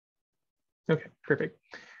Okay, perfect.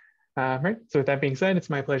 Right, so with that being said, it's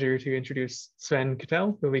my pleasure to introduce Sven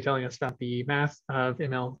Cattell, who will be telling us about the math of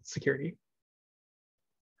ML security.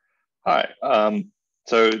 Hi,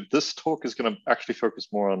 so this talk is going to actually focus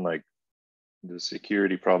more on like the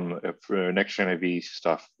security problem for next-gen AV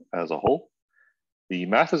stuff as a whole. The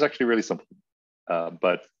math is actually really simple,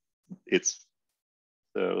 but it's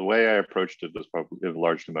the way I approached it was probably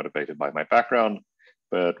largely motivated by my background,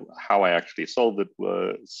 but how I actually solved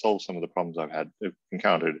some of the problems I've had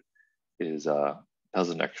encountered is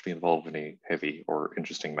doesn't actually involve any heavy or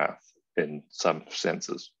interesting math in some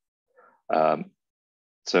senses.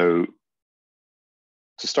 So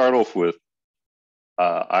to start off with,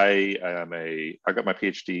 I got my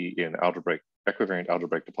PhD in equivariant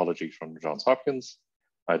algebraic topology from Johns Hopkins.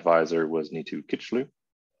 My advisor was Nitu Kichlu.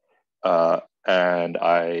 And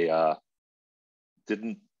I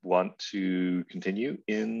didn't want to continue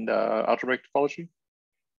in algebraic topology.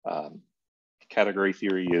 Category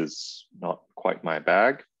theory is not quite my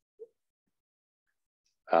bag.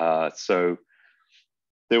 So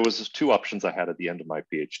there was two options I had at the end of my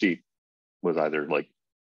PhD, was either like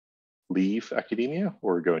leave academia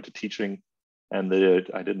or go into teaching. And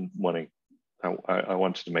I didn't want to, I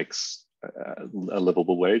wanted to make a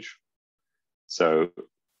livable wage. So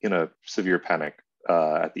in a severe panic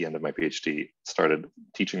at the end of my PhD, started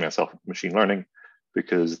teaching myself machine learning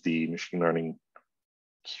because the machine learning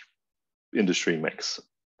industry makes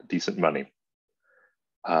decent money.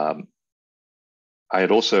 I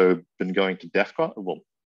had also been going to DEF CON. Well,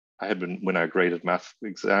 I had been, when I graded math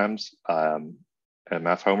exams and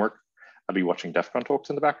math homework, I'd be watching DEF CON talks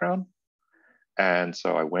in the background. And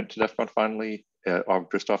so I went to DEF CON finally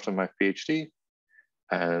just after my PhD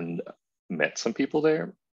and met some people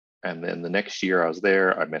there. And then the next year I was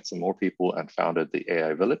there, I met some more people and founded the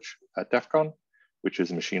AI Village at DEF CON, which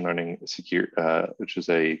is a machine learning which is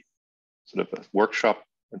a sort of a workshop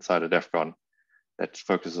inside of DEF CON that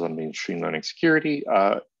focuses on machine learning security,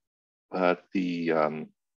 the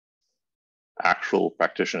actual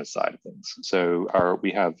practitioner side of things. So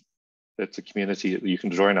it's a community. You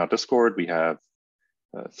can join our Discord. We have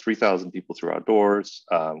 3,000 people through our doors.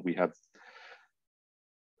 We have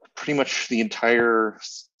pretty much the entire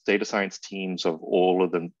data science teams of all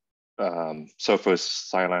of them, Sophos,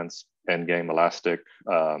 Cylance, Endgame, Elastic,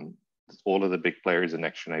 all of the big players in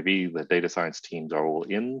Next-Gen AV. The data science teams are all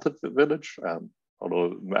in the village,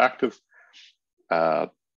 although active.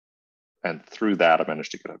 And through that, I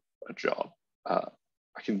managed to get a job. I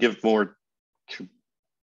can give more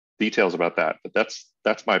details about that, but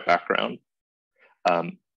that's my background.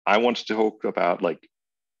 I wanted to talk about like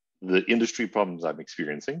the industry problems I'm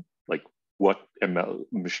experiencing, like what ML,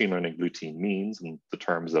 machine learning blue team means and the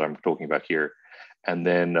terms that I'm talking about here, and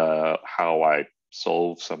then how I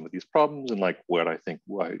solve some of these problems and like where I think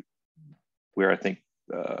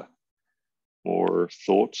more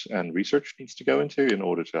thought and research needs to go into in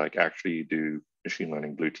order to like actually do machine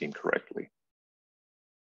learning blue team correctly.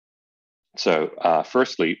 So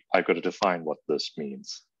firstly, I've got to define what this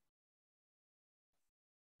means.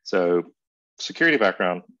 So security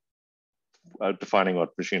background, defining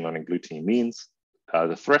what machine learning blue team means,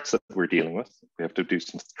 the threats that we're dealing with. We have to do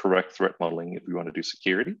some correct threat modeling if we want to do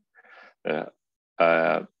security.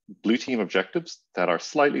 Blue team objectives that are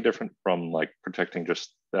slightly different from like protecting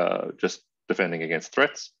just defending against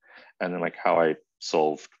threats, and then like how I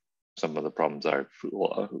solved some of the problems I've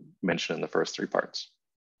mentioned in the first three parts.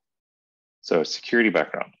 So security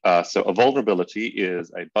background. So a vulnerability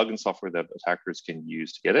is a bug in software that attackers can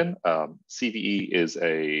use to get in. CVE is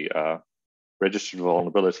a registered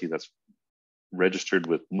vulnerability that's registered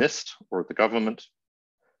with NIST or the government,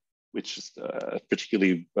 which is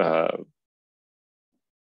particularly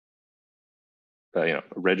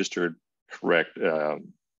registered correct.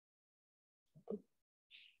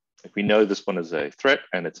 If we know this one is a threat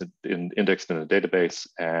and it's indexed in a database,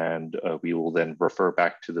 and we will then refer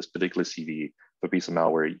back to this particular CVE. If a piece of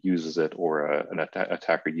malware uses it or an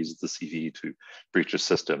attacker uses the CVE to breach a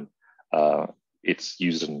system, it's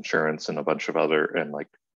used in insurance and a bunch of other and like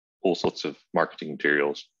all sorts of marketing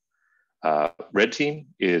materials. Red team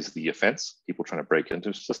is the offense, people trying to break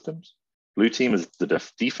into systems. Blue team is the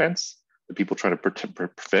defense, the people trying to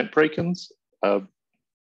prevent break-ins. But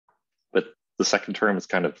the second term is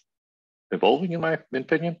kind of evolving in my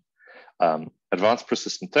opinion. Advanced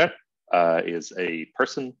persistent threat is a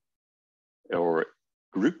person or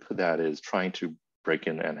group that is trying to break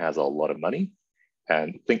in and has a lot of money.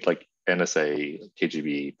 And think like NSA,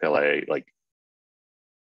 KGB, PLA, like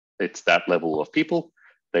it's that level of people.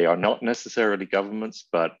 They are not necessarily governments,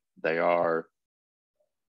 but they are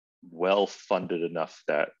well funded enough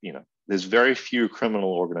that there's very few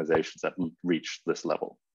criminal organizations that reach this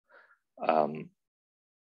level.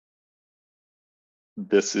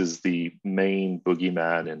 This is the main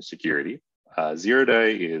boogeyman in security. 0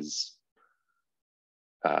 day is,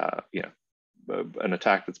 an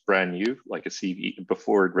attack that's brand new, like a CVE.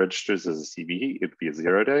 Before it registers as a CVE, it'd be a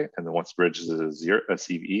 0 day, and then once it registers as a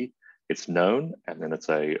CVE, it's known, and then it's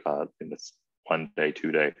it's 1 day,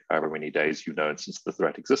 2 day, however many days you've known since the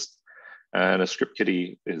threat exists. And a script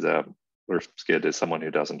kiddie is or skid is someone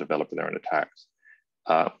who doesn't develop their own attacks.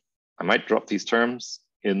 I might drop these terms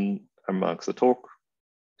in amongst the talk.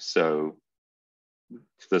 So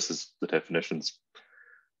this is the definitions.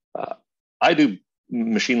 I do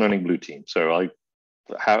machine learning blue team. So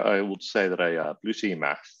I will say that I blue team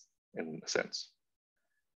math in a sense.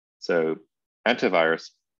 So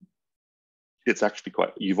antivirus, it's actually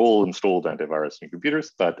you've all installed antivirus in your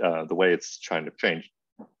computers, but the way it's trying to change.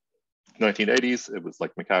 1980s, it was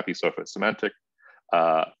like McAfee software semantic.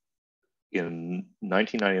 In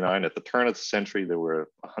 1999, at the turn of the century, there were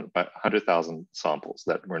about 100,000 samples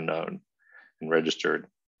that were known and registered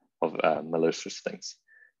of malicious things.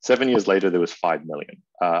 7 years later, there was 5 million.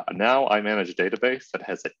 Now I manage a database that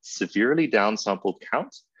has a severely downsampled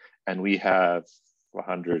count, and we have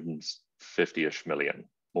 150-ish million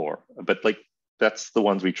more. But like, that's the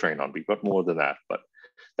ones we train on. We've got more than that, but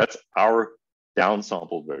that's our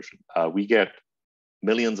downsampled version. We get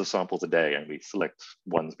millions of samples a day, and we select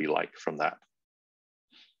ones we like from that.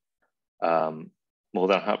 More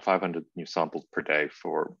than 500 new samples per day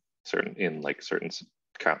for certain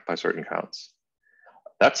by certain counts.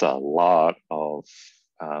 That's a lot of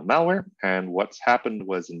malware. And what's happened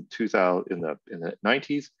was in the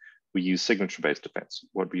 90s, we use signature-based defense.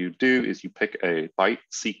 What you do is you pick a byte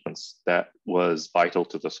sequence that was vital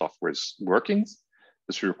to the software's workings.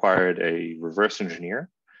 This required a reverse engineer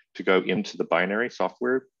to go into the binary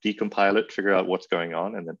software, decompile it, figure out what's going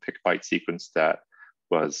on, and then pick byte sequence that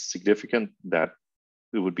was significant, that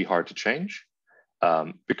it would be hard to change.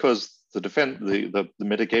 Because the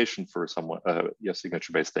mitigation for your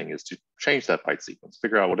signature-based thing is to change that byte sequence,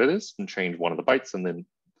 figure out what it is, and change one of the bytes, and then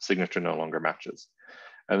the signature no longer matches.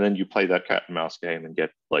 And then you play that cat and mouse game and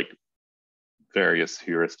get like various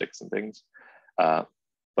heuristics and things.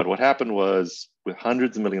 But what happened was, with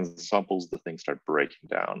hundreds of millions of samples, the thing started breaking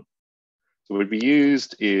down. So what we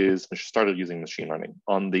used is, started using machine learning.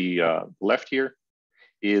 On the left here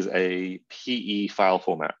is a PE file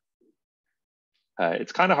format.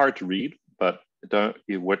 It's kind of hard to read, but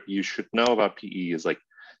what you should know about PE is like,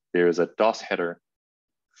 there's a DOS header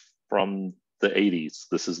from the 80s.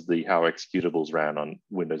 This is how executables ran on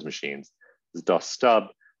Windows machines. There's DOS stub,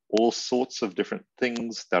 all sorts of different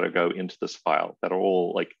things that go into this file that are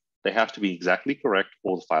all like, they have to be exactly correct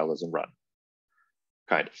or the file doesn't run,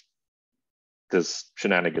 kind of. There's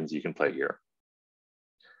shenanigans you can play here.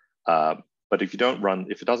 But if you don't run,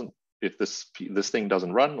 if this thing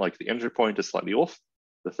doesn't run, like the entry point is slightly off,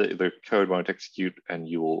 the code won't execute, and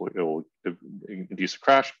it will induce a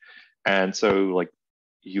crash. And so like,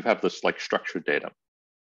 you have this like structured data,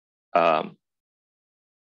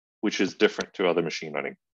 which is different to other machine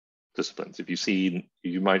learning disciplines.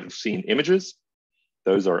 You might have seen images.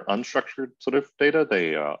 Those are unstructured sort of data.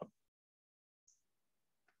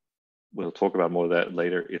 We'll talk about more of that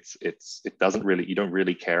later. You don't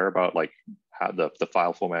really care about like how the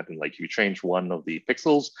file format, and like you change one of the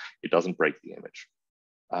pixels, it doesn't break the image.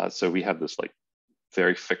 So we have this like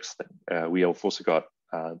very fixed thing. We have also got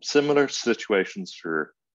similar situations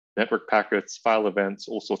for network packets, file events,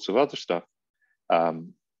 all sorts of other stuff,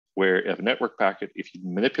 where if a network packet, if you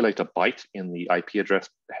manipulate a byte in the IP address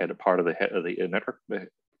header part of the network, the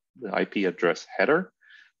IP address header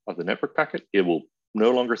of the network packet, it will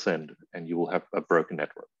no longer send, and you will have a broken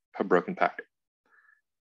network, a broken packet.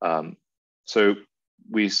 So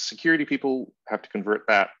we security people have to convert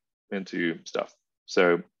that into stuff.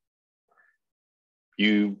 So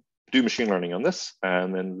you do machine learning on this,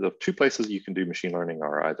 and then the two places you can do machine learning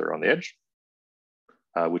are either on the edge,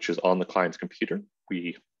 which is on the client's computer.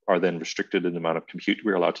 We are then restricted in the amount of compute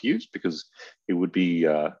we're allowed to use, because it would be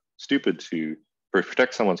stupid to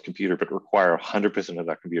protect someone's computer but require 100% of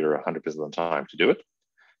that computer 100% of the time to do it.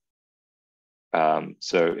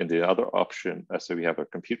 So in the other option, so we have a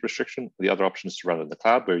compute restriction. The other option is to run in the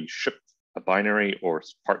cloud, where you ship a binary or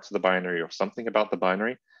parts of the binary or something about the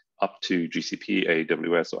binary up to GCP,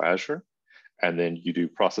 AWS, or Azure. And then you do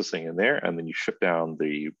processing in there, and then you ship down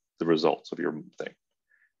the results of your thing.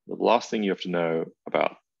 The last thing you have to know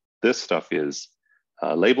about this stuff is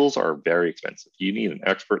labels are very expensive. You need an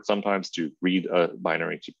expert sometimes to read a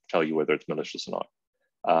binary to tell you whether it's malicious or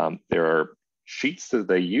not. There are sheets that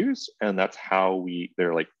they use, and that's how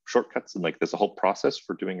they're like shortcuts, and like there's a whole process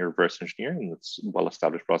for doing reverse engineering, and it's a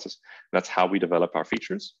well-established process. That's how we develop our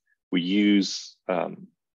features. We use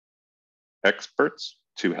experts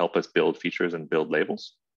to help us build features and build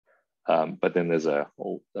labels, but then there's a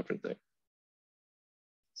whole different thing.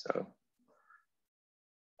 So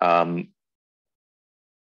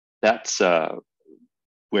that's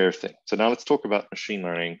where thing. So now let's talk about machine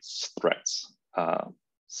learning threats.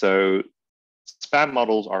 So spam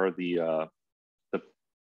models are the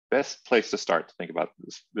best place to start to think about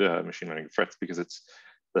this, machine learning threats, because it's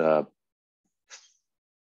the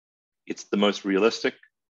most realistic,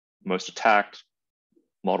 most attacked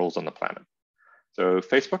models on the planet. So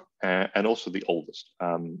Facebook, and also the oldest.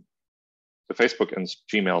 The Facebook and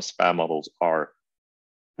Gmail spam models are,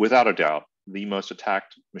 without a doubt, the most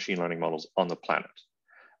attacked machine learning models on the planet.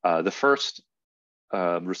 The first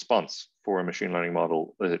response for a machine learning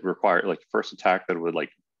model, it required, like, first attack that would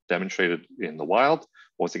like demonstrated in the wild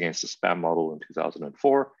was against the spam model in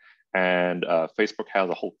 2004. And Facebook has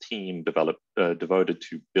a whole team devoted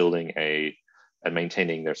to building and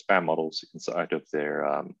maintaining their spam models inside of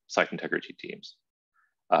their site integrity teams.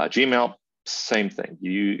 Gmail, same thing.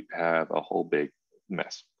 You have a whole big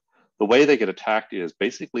mess. The way they get attacked is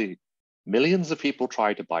basically millions of people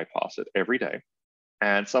try to bypass it every day,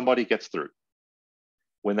 and somebody gets through.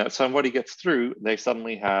 When that somebody gets through, they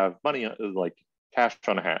suddenly have money, like cash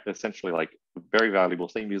on hand, essentially like a very valuable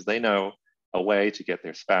thing, because they know a way to get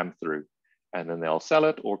their spam through, and then they'll sell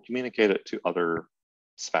it or communicate it to other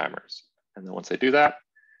spammers. And then once they do that,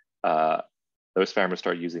 those spammers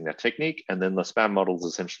start using that technique, and then the spam model is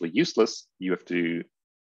essentially useless. You have to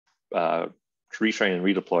retrain and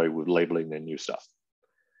redeploy with labeling their new stuff.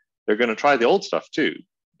 They're going to try the old stuff too,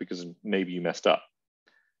 because maybe you messed up.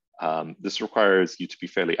 This requires you to be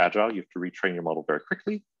fairly agile. You have to retrain your model very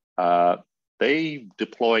quickly. They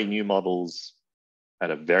deploy new models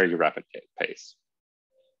at a very rapid pace.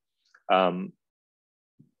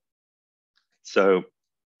 So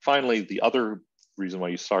finally, the other reason why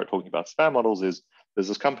you start talking about spam models is there's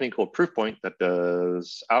this company called Proofpoint that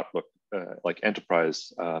does Outlook, like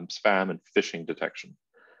enterprise spam and phishing detection.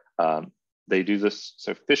 They do this.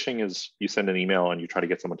 So phishing is you send an email and you try to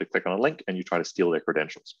get someone to click on a link and you try to steal their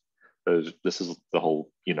credentials. This is the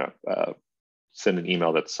whole, send an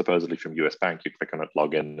email that's supposedly from US Bank, you click on it,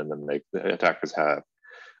 log in, and then the attackers have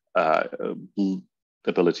the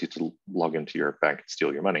ability to log into your bank and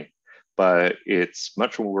steal your money. But it's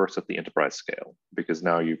much worse at the enterprise scale, because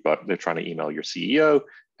now they're trying to email your CEO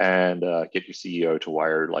and get your CEO to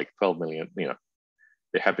wire like 12 million. There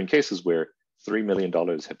have been cases where $3 million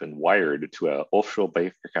have been wired to an offshore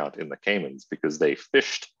bank account in the Caymans because they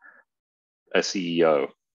phished a CEO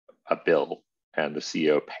a bill and the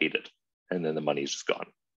CEO paid it, and then the money's just gone.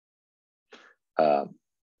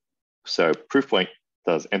 So Proofpoint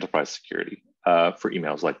does enterprise security for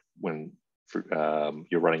emails, like when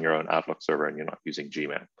you're running your own Outlook server and you're not using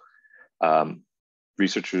Gmail.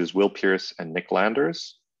 Researchers Will Pierce and Nick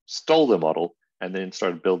Landers stole the model and then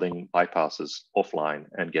started building bypasses offline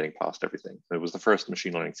and getting past everything. It was the first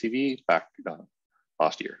machine learning CV back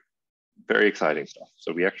last year. Very exciting stuff.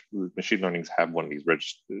 So machine learnings have one of these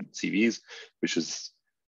registered CVs, which is,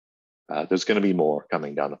 there's going to be more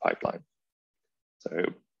coming down the pipeline. So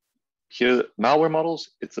here, malware models,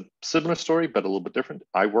 it's a similar story, but a little bit different.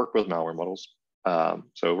 I work with malware models.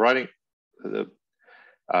 So writing,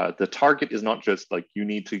 the target is not just like you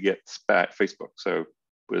need to get Facebook. So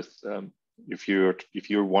with, if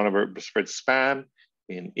you want to spread spam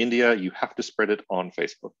in India, you have to spread it on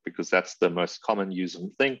Facebook, because that's the most common used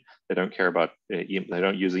thing. They don't care about, they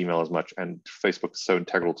don't use email as much, and Facebook is so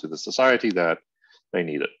integral to the society that they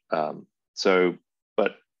need it.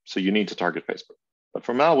 So you need to target Facebook. But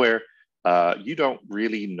for malware, you don't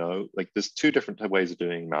really know, like there's two different ways of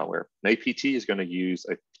doing malware. An APT is going to use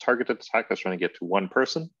a targeted attack that's trying to get to one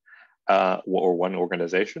person or one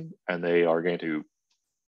organization, and they are going to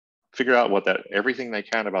figure out everything they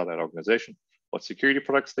can about that organization, what security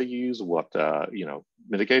products they use, what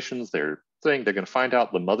mitigations they're saying. They're going to find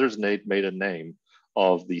out the mother's maiden name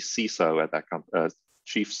of the CISO at that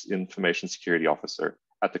Chief Information Security Officer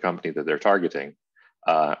at the company that they're targeting,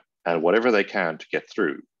 and whatever they can to get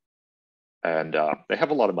through. And they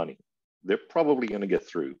have a lot of money. They're probably going to get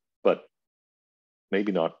through, but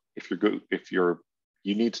maybe not if you're good.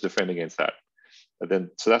 You need to defend against that. And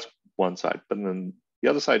then, so that's one side. But then the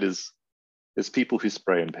other side is people who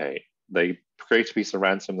spray and pay. They create a piece of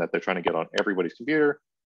ransom that they're trying to get on everybody's computer,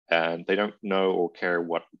 and they don't know or care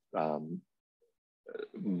what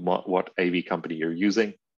AV company you're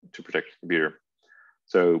using to protect your computer.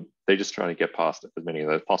 So they just try to get past as many of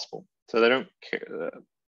those as possible. So they don't care.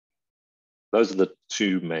 Those are the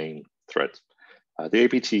two main threats. The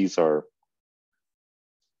APTs are,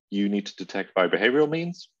 you need to detect by behavioral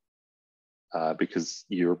means because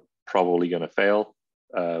you're probably going to fail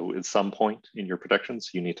at some point in your predictions.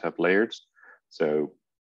 You need to have layers. So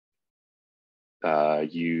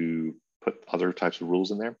you put other types of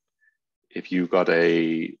rules in there. If you've got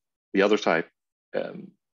the other type,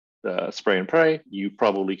 spray and pray, you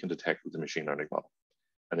probably can detect with the machine learning model.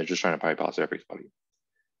 And they're just trying to bypass everybody.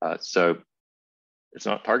 So it's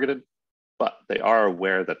not targeted, but they are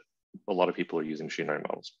aware that a lot of people are using machine learning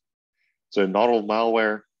models. So nodal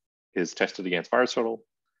malware is tested against VirusTotal.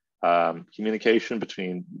 Communication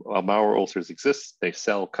between malware authors exists. They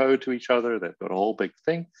sell code to each other. They've got a whole big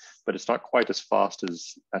thing, but it's not quite as fast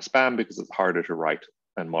as spam because it's harder to write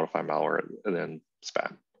and modify malware than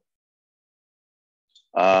spam.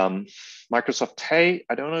 Microsoft Tay,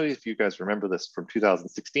 I don't know if you guys remember this from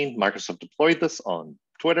 2016. Microsoft deployed this on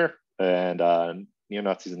Twitter, and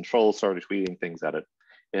neo-Nazis and trolls started tweeting things at it.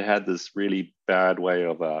 It had this really bad way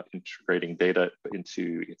of integrating data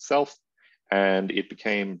into itself, and it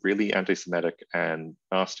became really anti-Semitic and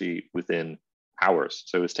nasty within hours.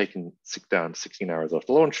 So it was taken down 16 hours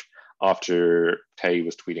after launch, after Tay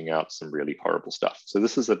was tweeting out some really horrible stuff. So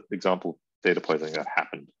this is an example of data poisoning that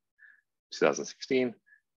happened 2016,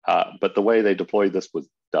 but the way they deployed this was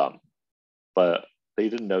dumb. But they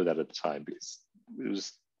didn't know that at the time because it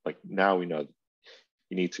was like, now we know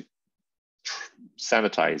you need to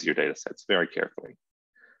sanitize your data sets very carefully.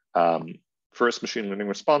 First machine learning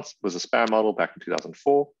response was a spam model back in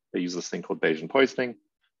 2004. They use this thing called Bayesian poisoning.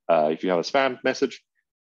 If you have a spam message,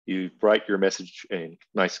 you write your message in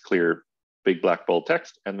nice, clear, big black bold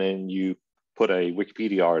text, and then you put a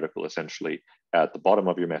Wikipedia article essentially at the bottom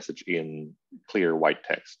of your message in clear white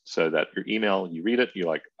text, so that your email, you read it, you're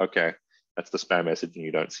like, okay, that's the spam message, and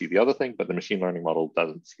you don't see the other thing, but the machine learning model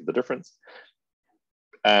doesn't see the difference.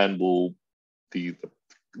 And the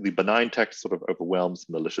benign text sort of overwhelms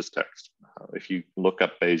the malicious text. If you look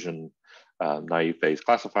up Bayesian naive Bayes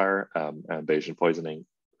classifier and Bayesian poisoning,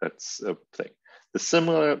 that's a thing. The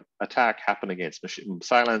similar attack happened against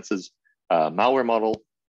Silence's malware model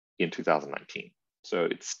in 2019. So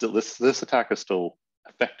it's still, this attack is still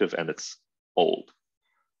effective and it's old.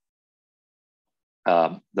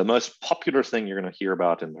 The most popular thing you're going to hear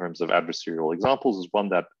about in terms of adversarial examples is one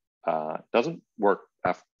that doesn't work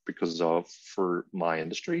because of, for my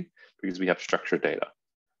industry, because we have structured data,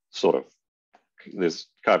 sort of. There's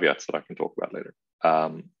caveats that I can talk about later.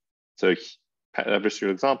 So adversarial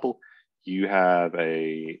example, you have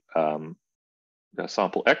a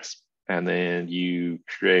sample X, and then you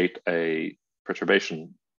create a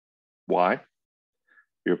perturbation Y.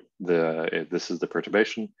 This is the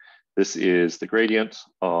perturbation. This is the gradient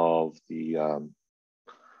of the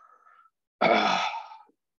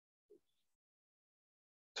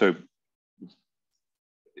so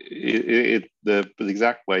the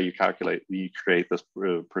exact way you create this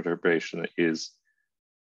perturbation is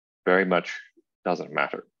very much doesn't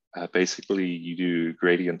matter. Basically, you do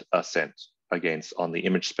gradient ascent on the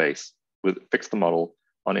image space. Fix the model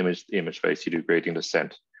on the image space, you do gradient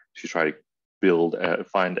ascent to try to build,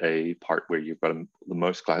 find a part where you've got the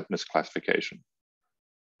most misclassification.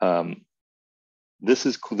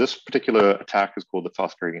 This particular attack is called the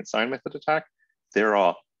fast gradient sign method attack. There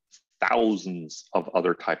are thousands of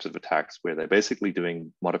other types of attacks where they're basically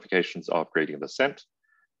doing modifications of gradient ascent.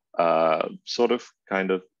 There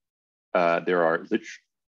are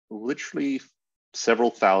literally several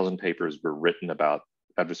thousand papers were written about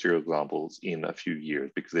adversarial examples in a few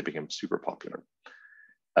years because they became super popular.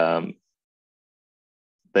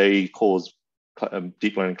 They cause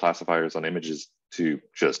deep learning classifiers on images to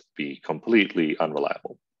just be completely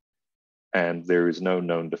unreliable. And there is no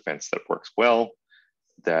known defense that works well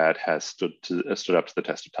that has stood up to the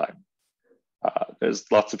test of time.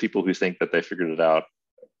 There's lots of people who think that they figured it out,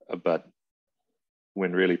 but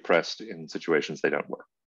when really pressed in situations, they don't work.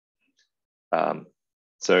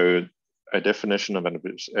 So a definition of an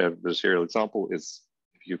adversarial example is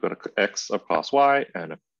if you've got an X of class Y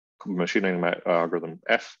and a machine learning algorithm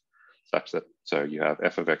F, such that, so you have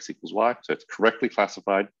F of X equals Y, so it's correctly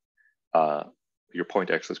classified. Your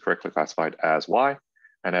point X is correctly classified as Y.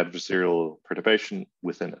 An adversarial perturbation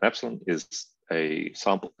within an epsilon is a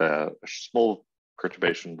small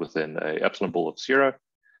perturbation within a epsilon ball of 0,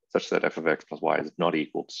 such that F of X plus Y is not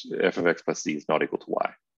equal to, F of X plus Z is not equal to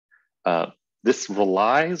Y. This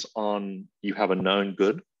relies on, you have a known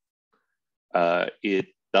good. It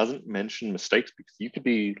doesn't mention mistakes because you could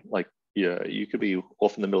be like, you could be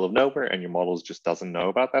off in the middle of nowhere and your model just doesn't know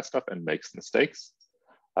about that stuff and makes mistakes.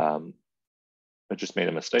 just made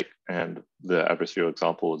a mistake. And the adversarial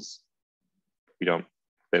example is they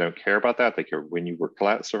don't care about that. They care when you were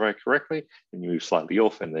classified correctly and you move slightly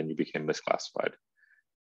off and then you became misclassified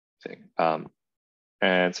thing.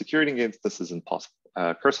 And security against this is impossible.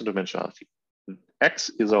 Cursor dimensionality. X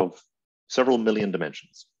is of several million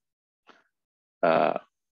dimensions.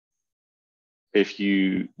 If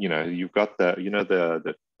you've got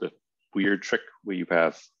the weird trick where you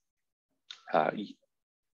have,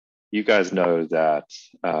 you guys know that,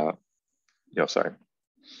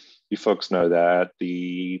 you folks know that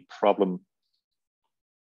the problem,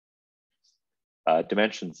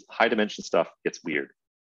 dimensions, high dimension stuff gets weird.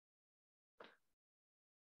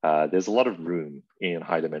 There's a lot of room in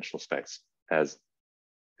high dimensional space, as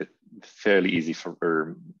it's fairly easy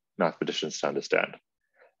for mathematicians to understand.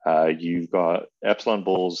 You've got epsilon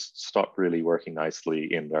balls stop really working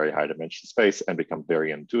nicely in very high dimension space and become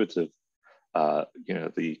very intuitive.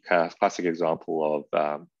 The classic example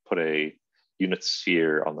of put a unit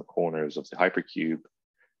sphere on the corners of the hypercube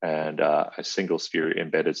and a single sphere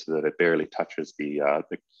embedded so that it barely touches the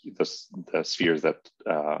spheres that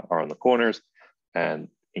are on the corners, and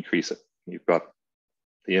increase it. You've got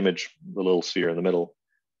the image, the little sphere in the middle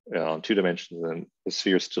on 2 dimensions, and the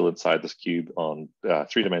sphere is still inside this cube on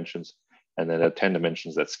 3 dimensions. And then at 10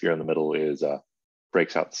 dimensions, that sphere in the middle is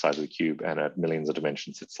breaks out the side of the cube, and at millions of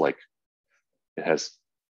dimensions, it's like it has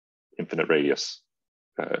infinite radius,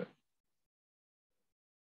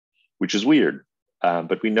 which is weird.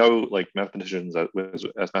 But we know, like mathematicians,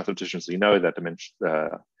 as mathematicians, we know that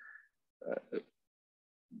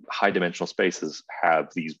high dimensional spaces have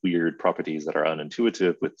these weird properties that are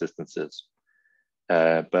unintuitive with distances.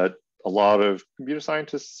 But a lot of computer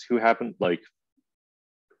scientists who haven't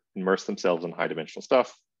immersed themselves in high dimensional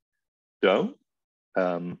stuff don't.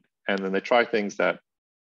 And then they try things that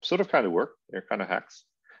sort of kind of work. They're kind of hacks.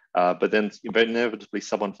 But then inevitably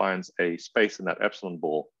someone finds a space in that epsilon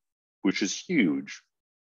ball, which is huge,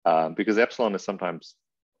 because epsilon is sometimes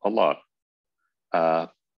a lot.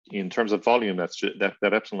 In terms of volume, that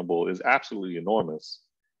epsilon ball is absolutely enormous.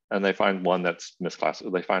 And they find one that's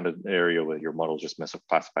misclassified. They find an area where your model just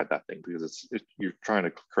misclassified that thing, because you're trying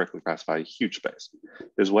to correctly classify a huge space.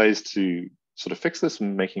 There's ways to sort of fix this,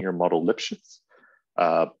 making your model Lipschitz.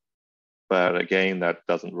 But again, that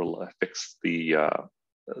doesn't fix the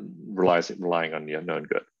relying on the unknown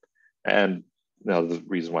good. And now the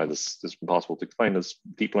reason why this is impossible to explain is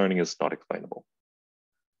deep learning is not explainable.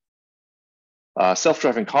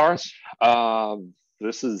 Self-driving cars.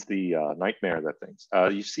 This is the nightmare that things.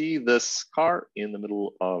 You see this car in the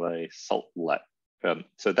middle of a salt let.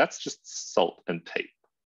 So that's just salt and tape.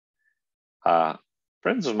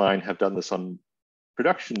 Friends of mine have done this on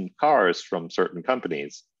production cars from certain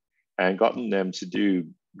companies and gotten them to do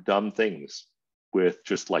dumb things with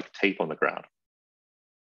just like tape on the ground.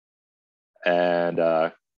 And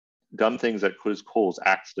dumb things that could cause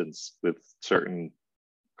accidents with certain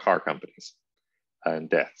car companies and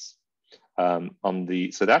deaths.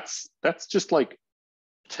 So that's just like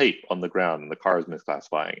tape on the ground and the car is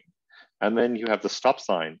misclassifying. And then you have the stop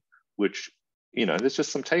sign, which, there's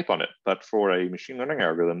just some tape on it, but for a machine learning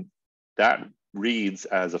algorithm, that reads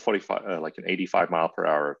as a like an 85 mile per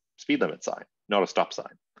hour speed limit sign, not a stop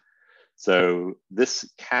sign. So this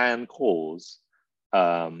can cause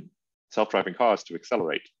self-driving cars to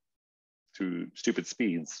accelerate to stupid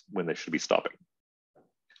speeds when they should be stopping.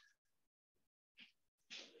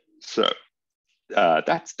 So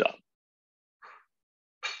that's done.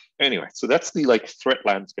 Anyway, so that's the threat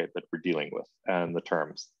landscape that we're dealing with and the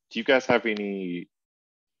terms. Do you guys have any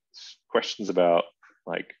questions about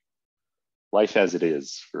life as it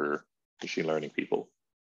is for machine learning people?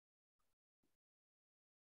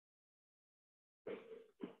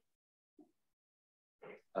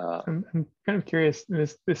 I'm kind of curious.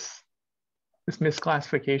 This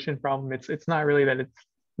misclassification problem. It's not really that it's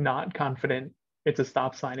not confident it's a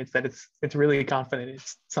stop sign. It's that it's really confident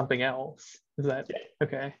it's something else. Is that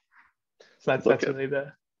okay? So that's really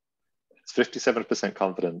the. It's 57%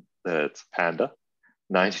 confident that it's panda,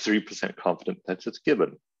 93% confident that it's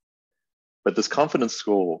gibbon. But this confidence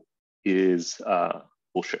score is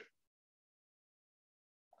bullshit.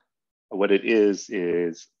 What it is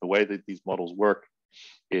the way that these models work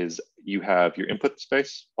is you have your input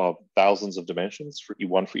space of thousands of dimensions, for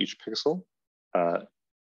one for each pixel.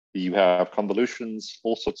 You have convolutions,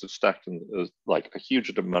 all sorts of stacked in a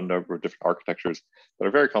huge number of different architectures that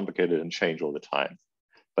are very complicated and change all the time.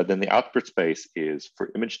 But then the output space is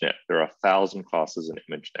for ImageNet. There are 1,000 classes in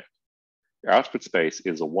ImageNet. Your output space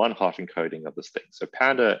is a one-hot encoding of this thing. So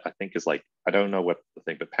Panda, I think, is I don't know what the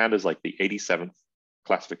thing, but Panda is the 87th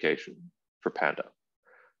classification for Panda.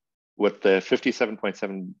 what the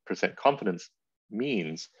 57.7% confidence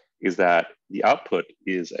means is that the output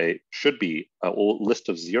is should be a list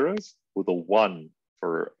of zeros with a 1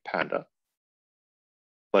 for panda,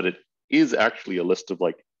 but it is actually a list of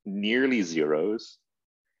like nearly zeros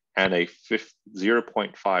and a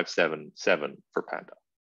 0.577 for panda.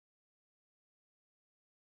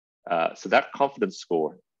 So that confidence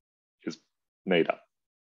score is made up.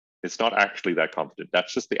 It's not actually that confident.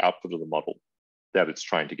 That's just the output of the model that it's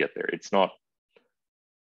trying to get there. It's not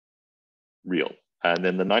real. And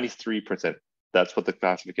then the 93%, that's what the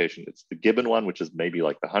classification, it's the given one, which is maybe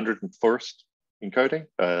like the 101st encoding,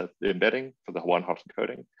 the embedding for the one hot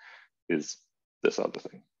encoding is this other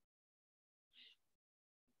thing.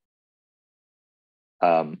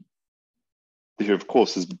 There, of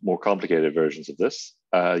course, is more complicated versions of this.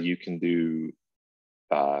 You can do,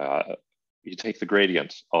 you take the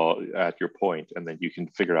gradient at your point, and then you can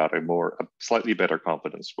figure out a slightly better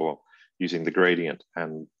confidence score using the gradient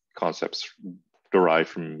and concepts derived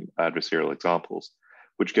from adversarial examples,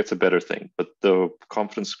 which gets a better thing. But the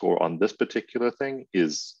confidence score on this particular thing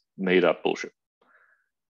is made up bullshit,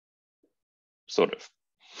 sort of.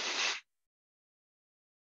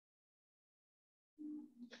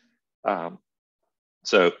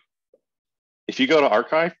 So if you go to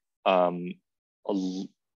archive, one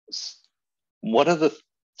of the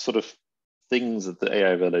sort of things that the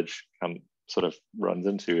AI village sort of runs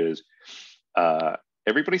into is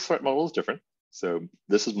everybody's threat model is different. So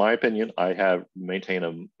this is my opinion. I have maintained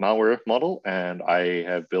a malware model, and I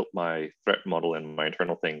have built my threat model and my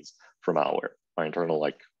internal things for malware, my internal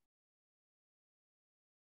like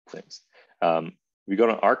things. We go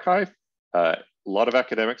to archive. A lot of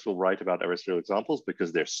academics will write about adversarial examples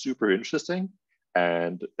because they're super interesting,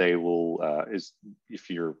 and they will, if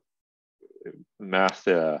you're math,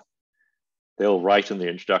 they'll write in the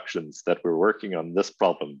introductions that we're working on this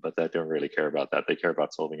problem, but they don't really care about that. They care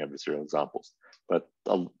about solving adversarial examples. But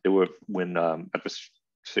when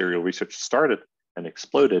adversarial research started and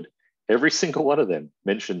exploded, every single one of them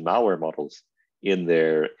mentioned malware models in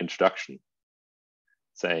their introduction,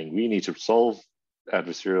 saying we need to solve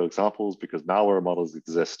adversarial examples because malware models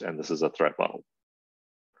exist and this is a threat model.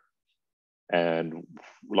 And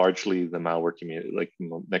largely the malware community, like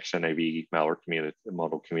next-gen AV malware community,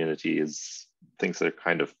 model community thinks they're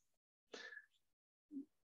kind of,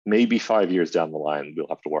 maybe 5 years down the line, we'll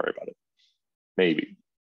have to worry about it. Maybe.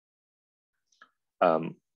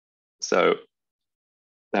 So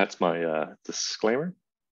that's my disclaimer.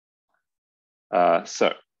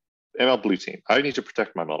 So ML blue team, I need to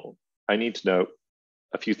protect my model. I need to know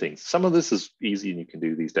a few things. Some of this is easy and you can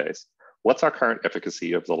do these days. What's our current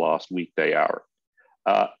efficacy of the last week, day, hour?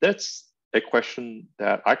 That's a question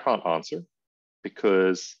that I can't answer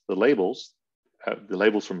because the labels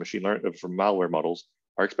from machine learning, from malware models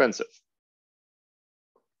are expensive.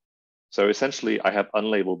 So essentially I have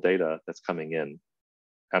unlabeled data that's coming in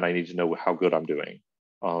and I need to know how good I'm doing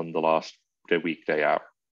on the last week, day, hour.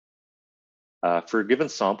 For a given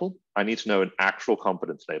sample, I need to know an actual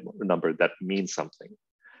confidence number that means something.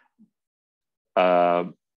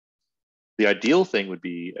 The ideal thing would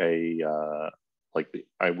be I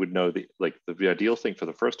would know the ideal thing for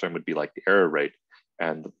the first term would be like the error rate,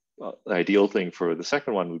 and the ideal thing for the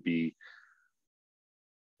second one would be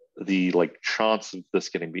the chance of this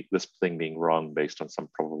thing being wrong based on some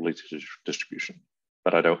probability distribution.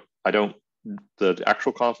 But I don't the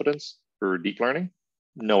actual confidence for deep learning,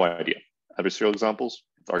 no idea. Adversarial examples,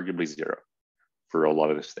 it's arguably 0 for a lot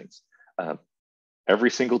of these things.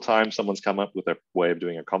 Every single time someone's come up with a way of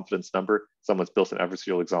doing a confidence number, someone's built an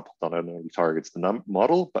adversarial example that not only targets the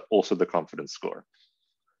model, but also the confidence score.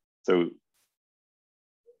 So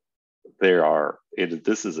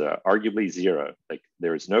this is arguably 0. Like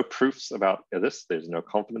there is no proofs about this. There's no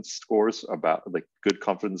confidence scores about good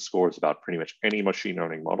confidence scores about pretty much any machine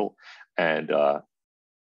learning model. And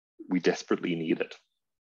we desperately need it.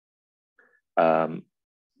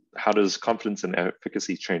 How does confidence and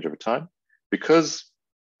efficacy change over time? Because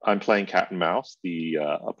I'm playing cat and mouse, the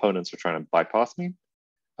opponents are trying to bypass me.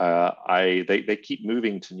 They keep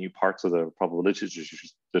moving to new parts of the probability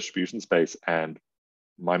distribution space, and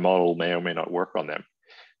my model may or may not work on them.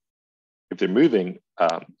 If they're moving,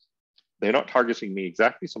 they're not targeting me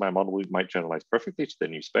exactly, so my model might generalize perfectly to their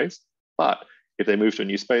new space. But if they move to a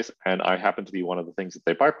new space and I happen to be one of the things that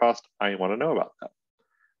they bypassed, I want to know about that.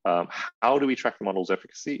 How do we track the model's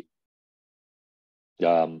efficacy?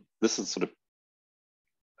 This is sort of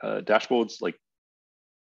dashboards,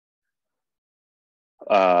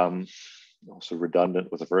 also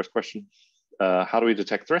redundant with the first question. How do we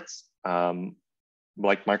detect threats?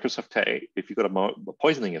 Like Microsoft Tay, if you've got a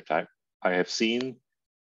poisoning attack, I have seen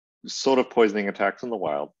sort of poisoning attacks in the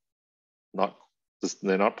wild.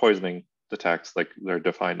 They're not poisoning attacks like they're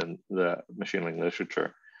defined in the machine learning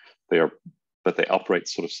literature. But they operate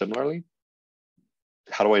sort of similarly.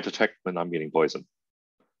 How do I detect when I'm getting poisoned?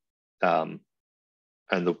 And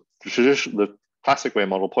the classic way a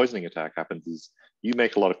model poisoning attack happens is you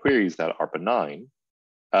make a lot of queries that are benign,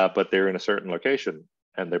 but they're in a certain location,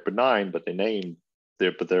 and they're benign, but I'm going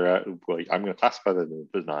to classify them as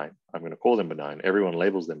benign. I'm going to call them benign. Everyone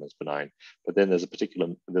labels them as benign, but then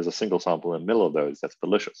there's a single sample in the middle of those that's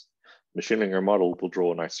malicious. Machine learning model will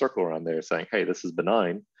draw a nice circle around there saying, hey, this is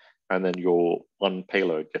benign, and then your one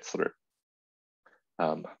payload gets through.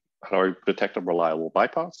 How do I detect a reliable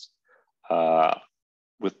bypass?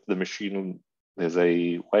 With the machine, there's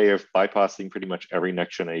a way of bypassing pretty much every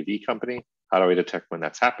next-gen AV company. How do I detect when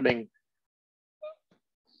that's happening?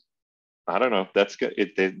 I don't know. That's good.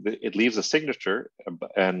 It leaves a signature,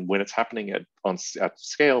 and when it's happening at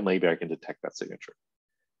scale, maybe I can detect that signature.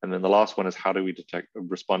 And then the last one is, how do we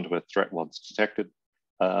respond to a threat once detected?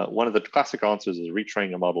 One of the classic answers is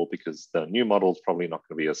retrain a model, because the new model is probably not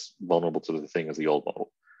going to be as vulnerable to the thing as the old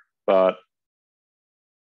model. But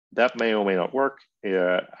that may or may not work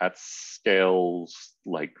at scales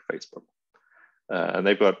like Facebook. And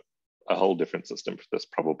they've got a whole different system for this,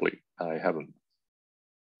 probably. I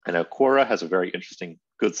know Quora has a very interesting,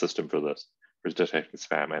 good system for this, for detecting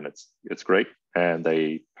spam, and it's great. And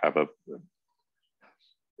they have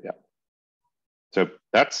So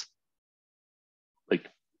that's like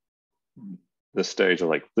the stage of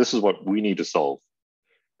like, this is what we need to solve.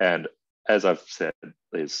 And as I've said,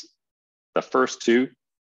 is the first three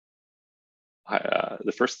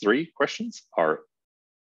questions are,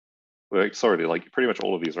 like pretty much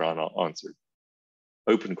all of these are unanswered.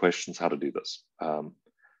 Open questions, how to do this.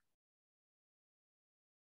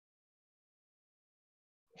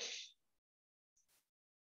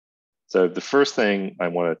 So the first thing I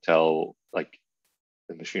want to tell, like,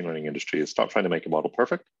 the machine learning industry is stop trying to make a model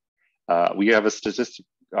perfect. We have a statistic,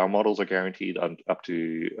 our models are guaranteed up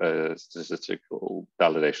to a statistical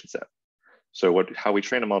validation set. So how we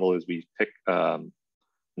train a model is we pick 90%,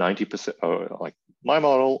 like my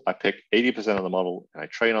model, I pick 80% of the model and I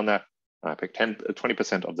train on that. And I pick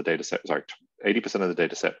 20% of the data set, 80% of the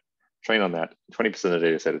data set, train on that. 20% of the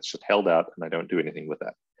data set, it's just held out and I don't do anything with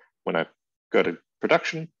that. When I go to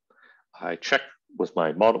production, I check with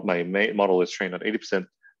my model, my model is trained on 80%,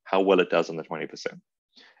 how well it does on the 20%.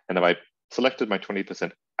 And if I selected my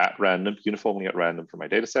 20% at random, uniformly at random for my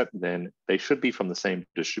data set, then they should be from the same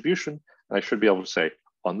distribution. And I should be able to say,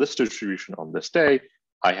 on this distribution, on this day,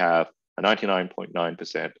 I have a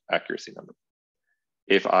 99.9% accuracy number.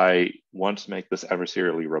 If I want to make this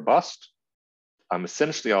adversarially robust, I'm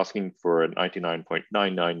essentially asking for a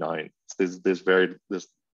 99.999.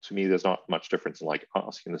 To me, there's not much difference in like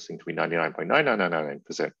asking this thing to be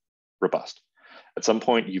 99.999% robust. At some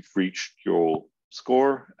point, you've reached your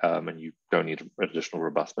score and you don't need additional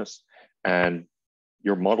robustness. And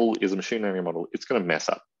your model is a machine learning model. It's going to mess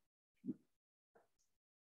up.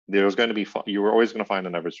 You're always going to find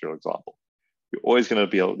an adversarial example. You're always going to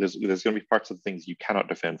be able, there's going to be parts of things you cannot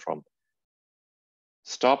defend from.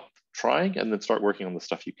 Stop trying and then start working on the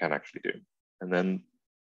stuff you can actually do. And then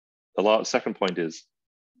the second point is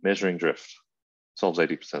measuring drift solves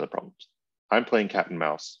 80% of the problems. I'm playing cat and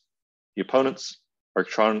mouse. The opponents are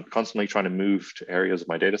constantly trying to move to areas of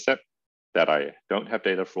my data set that I don't have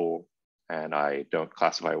data for and I don't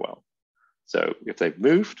classify well. So if they've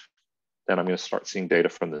moved, then I'm going to start seeing data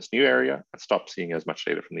from this new area and stop seeing as much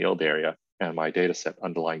data from the old area, and my data set,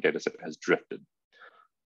 underlying data set, has drifted.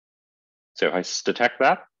 So if I detect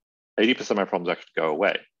that, 80% of my problems actually go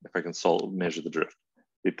away if I can measure the drift.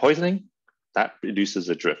 The poisoning, that reduces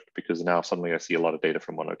the drift because now suddenly I see a lot of data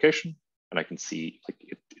from one location and I can see like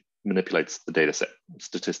it manipulates the data set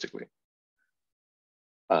statistically.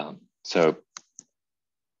 But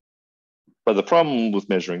the problem with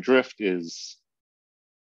measuring drift is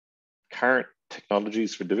current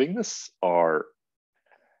technologies for doing this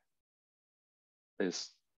there's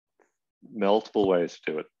multiple ways to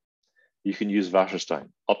do it. You can use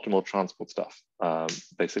Wasserstein, optimal transport stuff.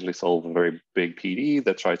 Basically solve a very big PD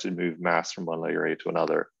that tries to move mass from one area to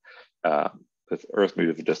another with Earth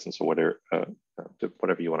moving distance or whatever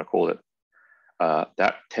you want to call it.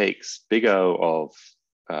 That takes big O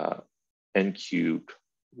of n cubed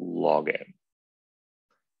log n,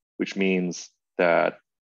 which means that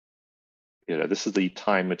this is the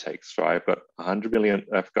time it takes. So I've got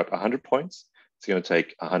 100 points. It's going to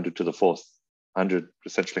take 100 to the fourth.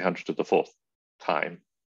 Essentially 100 to the fourth time,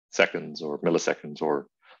 seconds or milliseconds or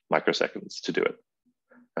microseconds to do it.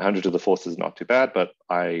 100 to the fourth is not too bad, but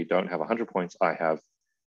I don't have 100 points. I have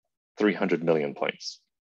 300 million points.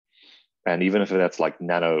 And even if that's like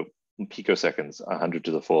nano picoseconds, 100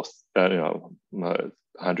 to the fourth,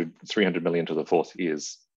 300 million to the fourth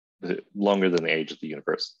is longer than the age of the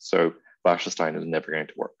universe. So Wasserstein is never going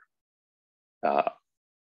to work.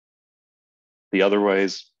 The other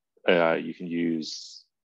ways, you can use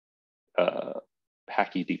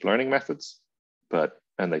hacky deep learning methods,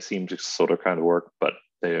 and they seem to sort of kind of work, but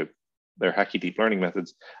they're hacky deep learning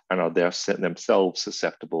methods and are themselves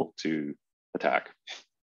susceptible to attack.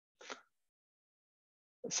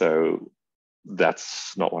 So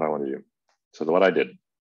that's not what I want to do. So what I did.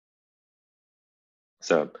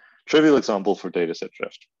 So trivial example for dataset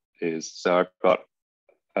drift is, so I've got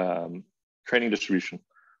training distribution,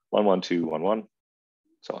 1, 1, 2, 1, 1,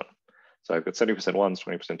 so on. So I've got 70% ones,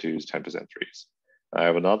 20% twos, 10% threes. I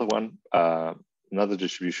have another one, another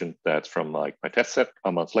distribution that's from like my test set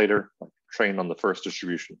a month later, like trained on the first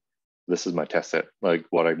distribution. This is my test set, like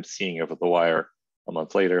what I'm seeing over the wire. A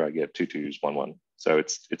month later, I get 2 twos, 1, 1. So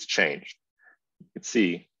it's changed. You can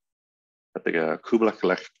see that the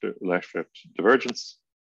Kublai-Leibniz divergence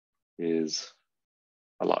is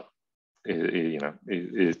a lot. You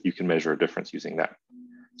can measure a difference using that.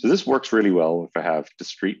 So this works really well if I have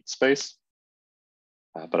discrete space,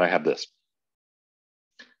 but I have this.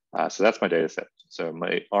 So that's my data set. So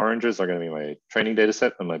my oranges are going to be my training data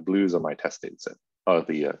set, and my blues are my test data set,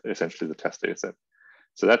 essentially the test data set.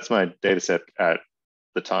 So that's my data set at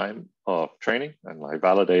the time of training, and I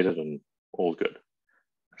validated and all good.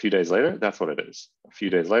 A few days later, that's what it is. A few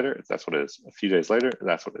days later, that's what it is. A few days later,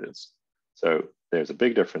 that's what it is. So there's a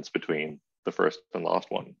big difference between the first and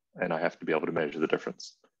last one, and I have to be able to measure the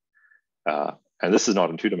difference. And this is not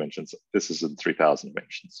in 2 dimensions. This is in 3,000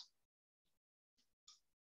 dimensions.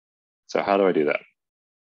 So how do I do that?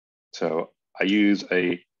 So I use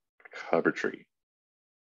a cover tree.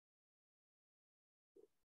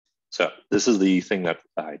 So this is the thing that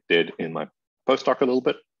I did in my postdoc a little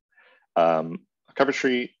bit. A cover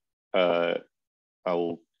tree,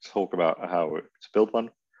 I'll talk about how to build one.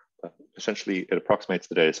 Essentially, it approximates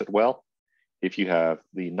the data set well. If you have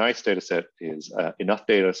the nice data set is enough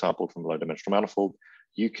data sampled from a low dimensional manifold,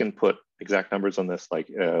 you can put exact numbers on this, like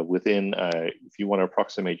within, if you want to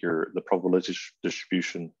approximate the probability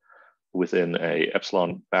distribution within a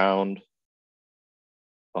epsilon bound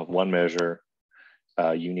of one measure,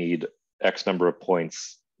 you need X number of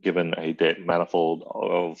points given a data manifold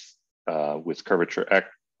of with curvature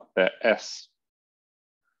S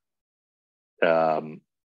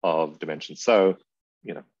of dimensions. So,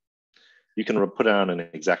 you can put down an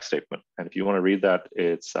exact statement. And if you want to read that,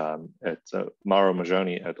 it's Mauro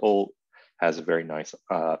Maggioni et al. Has a very nice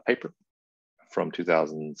paper from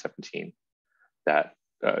 2017 that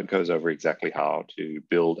goes over exactly how to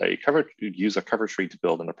build use a cover tree to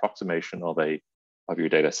build an approximation of your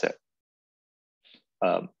data set.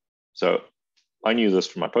 So I knew this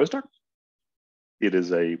from my postdoc. It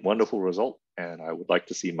is a wonderful result, and I would like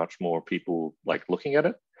to see much more people like looking at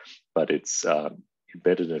it, but it's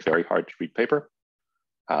embedded in a very hard to read paper.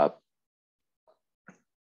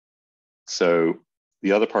 So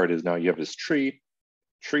the other part is now you have this tree.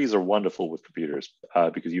 Trees are wonderful with computers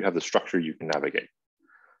because you have the structure you can navigate.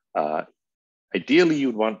 Ideally, you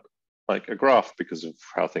would want like a graph because of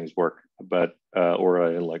how things work, but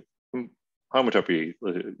or like homotopy,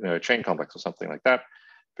 a chain complex or something like that,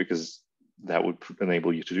 because that would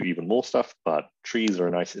enable you to do even more stuff. But trees are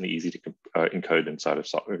nice and easy to encode inside of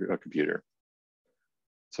a computer.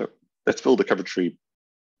 So let's build a cover tree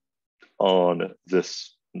on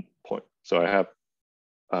this point. So I have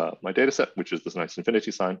my data set, which is this nice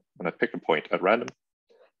infinity sign, and I pick a point at random,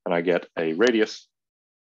 and I get a radius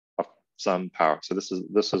of some power. So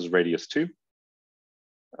this is radius 2,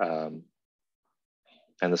 and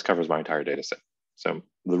this covers my entire data set. So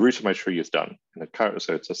the root of my tree is done, and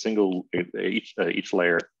so it's a single each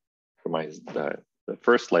layer for the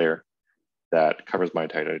first layer that covers my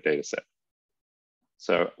entire data set.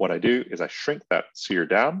 So what I do is I shrink that sphere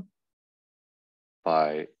down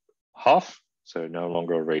by half. So no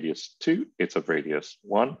longer a radius 2, it's a radius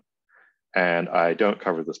 1. And I don't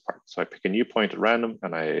cover this part. So I pick a new point at random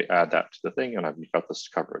and I add that to the thing, and I've got this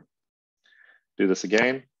covered. Do this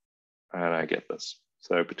again, and I get this.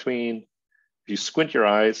 So if you squint your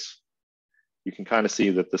eyes, you can kind of see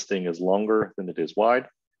that this thing is longer than it is wide.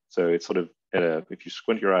 So it's sort of, if you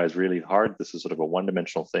squint your eyes really hard, this is sort of a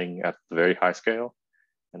one-dimensional thing at the very high scale,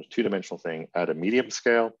 and a two-dimensional thing at a medium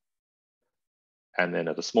scale. And then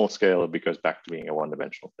at a small scale, it goes back to being a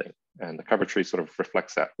one-dimensional thing. And the cover tree sort of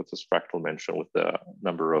reflects that with this fractal dimension with the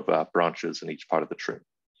number of branches in each part of the tree.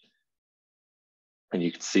 And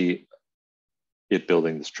you can see it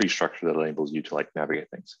building this tree structure that enables you to like navigate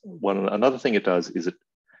things. Another thing it does is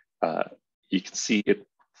you can see it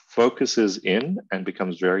focuses in and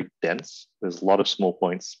becomes very dense. There's a lot of small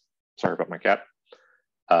points, sorry about my cat,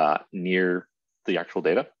 near the actual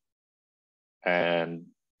data. And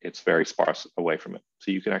it's very sparse away from it.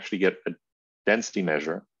 So you can actually get a density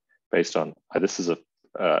measure based on, this is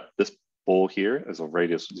this ball here is a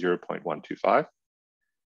radius of 0.125.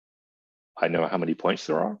 I know how many points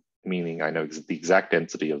there are, meaning I know the exact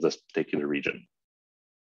density of this particular region.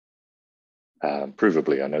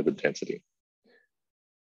 Provably, I know the density.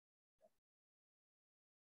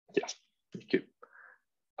 Yes, thank you.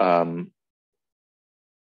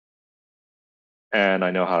 And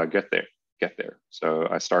I know how to get there. So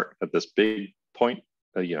I start at this big point.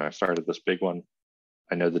 I start at this big one.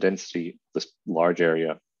 I know the density, this large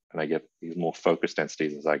area, and I get these more focused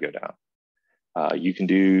densities as I go down. You can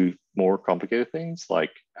do more complicated things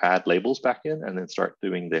like add labels back in and then start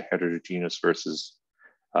doing the heterogeneous versus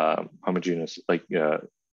homogeneous, like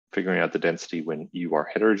figuring out the density when you are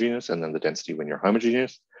heterogeneous and then the density when you're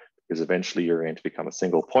homogeneous, because eventually you're going to become a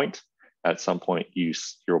single point. At some point,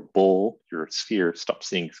 your ball, your sphere, stops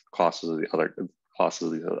seeing classes of the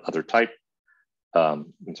other type.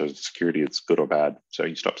 In terms of security, it's good or bad. So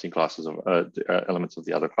you stop seeing classes of elements of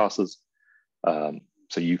the other classes.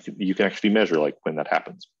 So you can actually measure like when that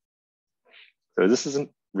happens. So this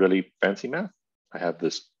isn't really fancy math. I have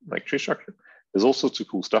this like tree structure. There's all sorts of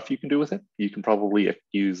cool stuff you can do with it. You can probably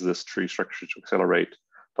use this tree structure to accelerate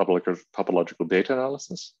topological data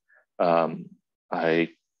analysis. I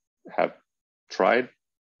have tried,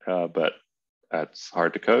 but that's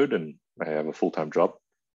hard to code and I have a full-time job.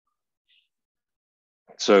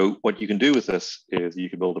 So what you can do with this is you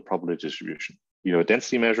can build a probability distribution. You know, a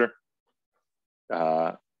density measure.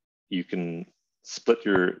 You can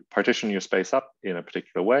partition your space up in a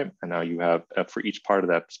particular way. And now you have, for each part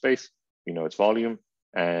of that space, you know its volume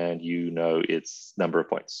and you know its number of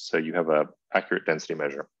points. So you have an accurate density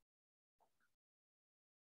measure.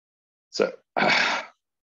 So,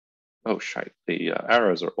 oh shit, the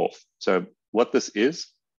arrows are off. So what this is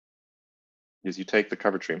you take the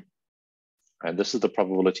cover tree, and this is the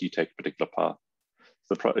probability you take a particular path.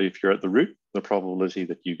 If you're at the root, the probability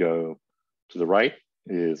that you go to the right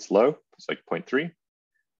is low, it's like 0.3,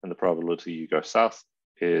 and the probability you go south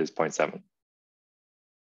is 0.7.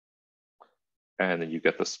 And then you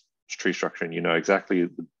get this tree structure, and you know exactly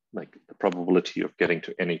the probability of getting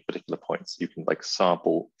to any particular points. You can like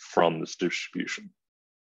sample from this distribution.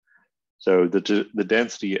 So the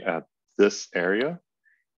density at this area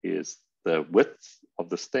is the width of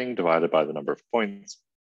this thing divided by the number of points.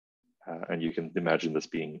 And you can imagine this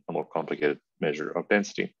being a more complicated measure of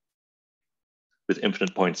density. With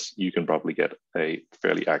infinite points, you can probably get a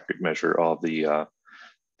fairly accurate measure of the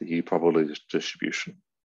probability distribution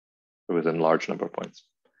within a large number of points.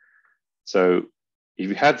 So if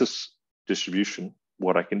you had this distribution,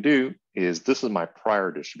 what I can do is this is my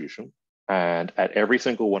prior distribution. And at every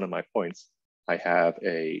single one of my points, I have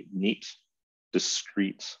a neat,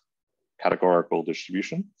 discrete categorical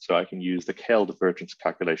distribution. So I can use the Cattell divergence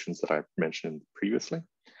calculations that I mentioned previously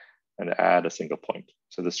and add a single point.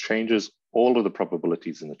 So this changes all of the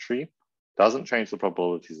probabilities in the tree. Doesn't change the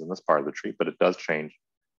probabilities in this part of the tree, but it does change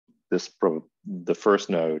the first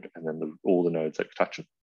node and then all the nodes that touch it.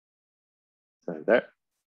 So there.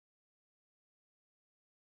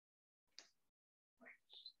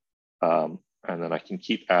 And then I can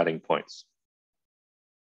keep adding points.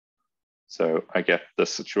 So I get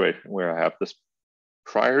this situation where I have this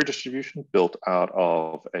prior distribution built out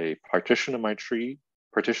of a partition of my tree,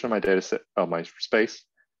 partition of my data set, of my space,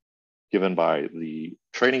 given by the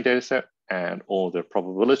training data set and all the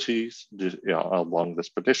probabilities along this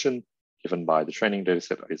partition, given by the training data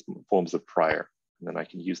set forms the prior. And then I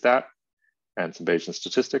can use that and some Bayesian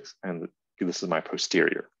statistics, and this is my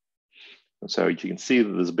posterior. And so you can see that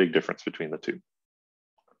there's a big difference between the two.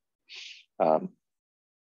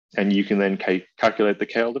 And you can then calculate the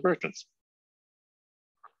Cattell divergence.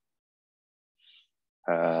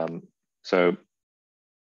 So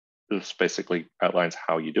this basically outlines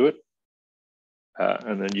how you do it.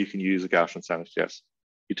 And then you can use a Gaussian standard test.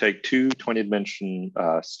 You take two 20-dimension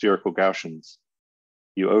spherical Gaussians,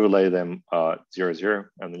 you overlay them 0, 0,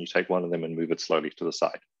 and then you take one of them and move it slowly to the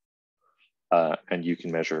side. And you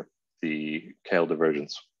can measure the Cattell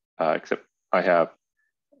divergence, except I have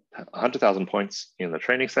 100,000 points in the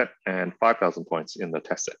training set and 5,000 points in the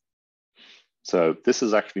test set. So this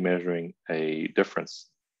is actually measuring a difference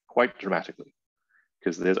quite dramatically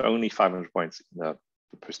because there's only 500 points in the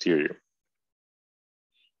posterior.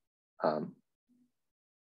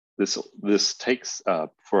 this takes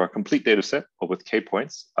for a complete data set or with k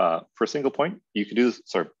points for a single point. You can do this.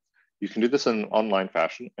 Sorry, you can do this in online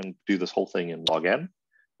fashion and do this whole thing in log n,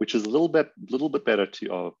 which is a little bit better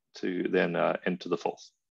to then n to the fourth.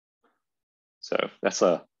 So that's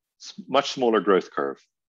a much smaller growth curve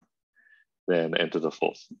than n to the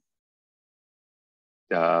fourth.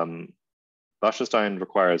 Wasserstein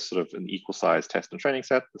requires sort of an equal size test and training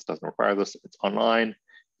set. This doesn't require this. It's online.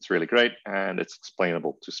 It's really great, and it's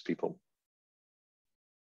explainable to people.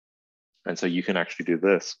 And so you can actually do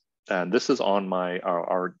this. And this is on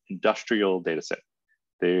our industrial data set.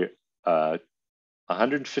 There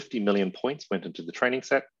 150 million points went into the training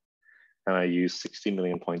set, and I used 60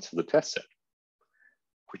 million points for the test set,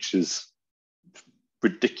 which is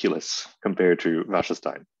ridiculous compared to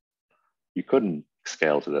Wasserstein. You couldn't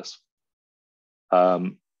scale to this.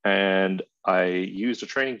 And I used a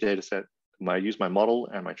training data set. I used my model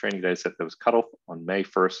and my training data set that was cut off on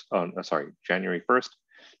January 1st,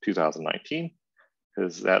 2019,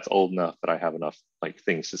 because that's old enough that I have enough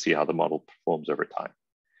things to see how the model performs over time.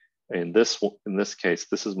 In this case,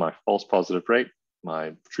 this is my false positive rate,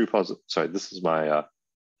 my true positive, this is my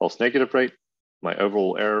false negative rate, my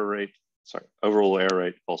overall error rate,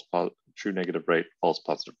 false true negative rate, false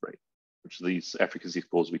positive rate, which are these efficacy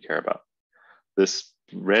scores we care about. This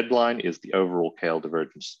red line is the overall KL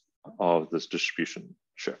divergence of this distribution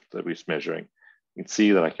shift that we're measuring. You can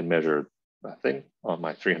see that I can measure that thing on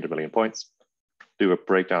my 300 million points, do a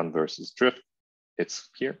breakdown versus drift. It's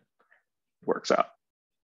here, works out.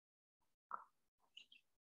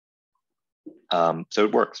 So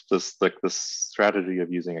it works. This strategy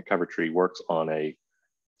of using a cover tree works on a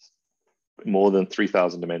more than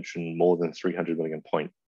 3,000 dimension, more than 300 million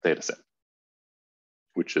point data set,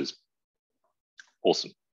 which is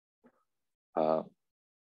awesome.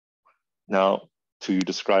 Now, to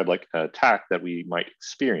describe an attack that we might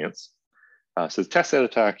experience, so the test set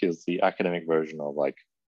attack is the academic version of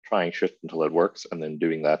trying shift until it works and then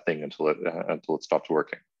doing that thing until it stops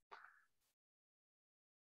working.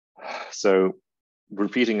 So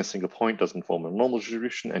repeating a single point doesn't form a normal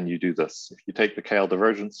distribution, and you do this. If you take the KL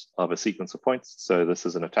divergence of a sequence of points, so this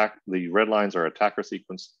is an attack, the red lines are attacker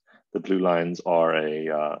sequence, the blue lines are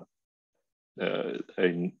a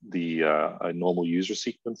normal user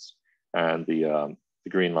sequence, and the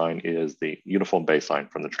green line is the uniform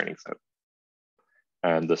baseline from the training set.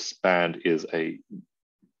 And the span is a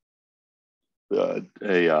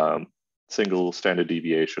single standard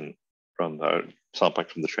deviation from the sample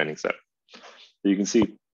from the training set. So you can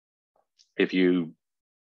see if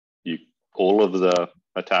all of the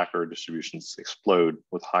attacker distributions explode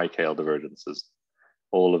with high KL divergences,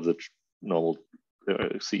 all of the normal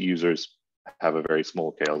C users have a very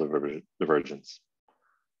small KL divergence.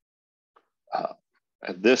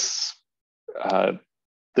 And this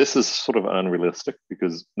is sort of unrealistic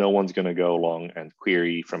because no one's going to go along and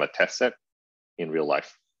query from a test set in real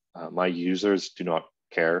life. My users do not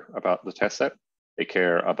care about the test set. They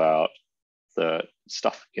care about the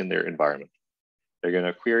stuff in their environment. They're going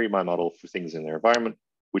to query my model for things in their environment,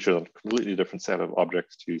 which are a completely different set of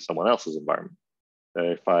objects to someone else's environment.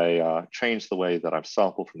 If I change the way that I'm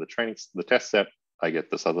sampled from the test set, I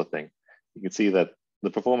get this other thing. You can see that the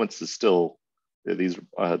performance is still these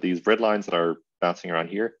red lines that are bouncing around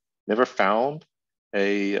here. Never found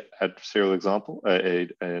an adversarial example,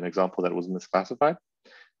 an example that was misclassified.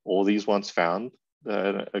 All these ones found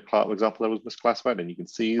an example that was misclassified, and you can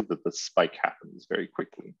see that the spike happens very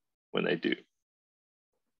quickly when they do.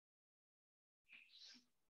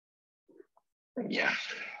 Yeah.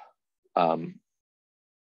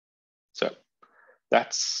 So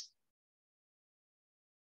that's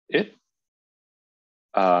it.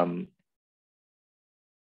 Yeah.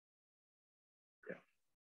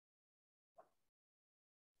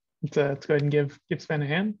 Let's go ahead and give Sven a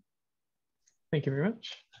hand. Thank you very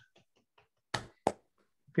much.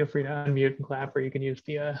 Feel free to unmute and clap, or you can use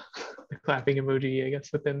the clapping emoji, I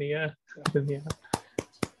guess, within the app.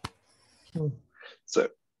 So,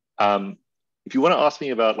 if you want to ask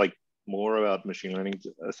me about more about machine learning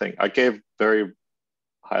thing, I gave very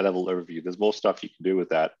high level overview. There's more stuff you can do with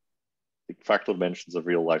that. The fractal dimensions of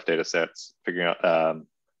real life data sets, figuring out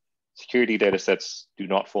security data sets do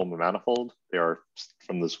not form a manifold. They are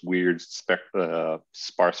from this weird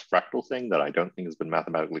sparse fractal thing that I don't think has been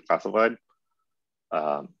mathematically classified.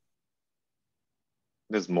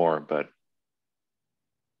 There's more, but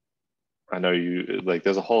I know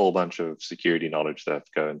there's a whole bunch of security knowledge that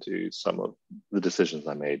go into some of the decisions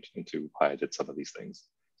I made into why I did some of these things.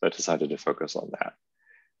 So I decided to focus on that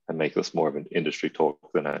and make this more of an industry talk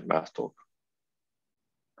than a math talk.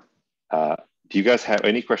 Do you guys have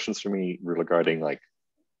any questions for me regarding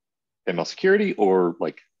ML security or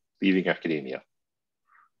like leaving academia?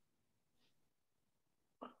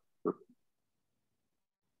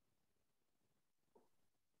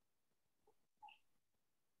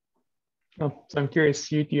 Oh, so I'm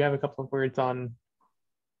curious, you have a couple of words on,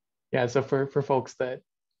 yeah, so for folks that,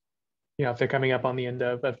 if they're coming up on the end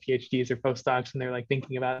of PhDs or postdocs and they're like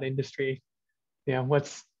thinking about industry,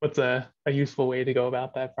 what's a useful way to go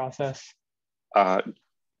about that process?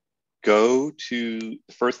 The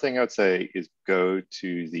first thing I would say is go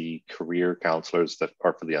to the career counselors that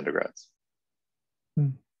are for the undergrads.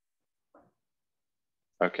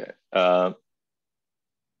 Okay.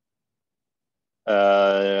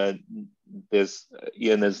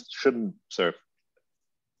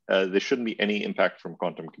 There shouldn't be any impact from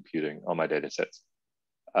quantum computing on my data sets.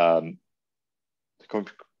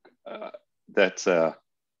 That's I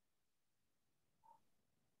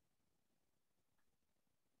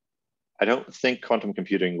don't think quantum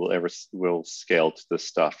computing will scale to this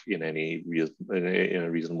stuff in a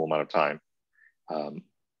reasonable amount of time.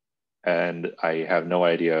 And I have no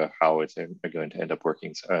idea how it's going to end up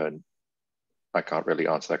working. So, I can't really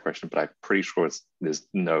answer that question, but I'm pretty sure there's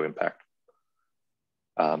no impact.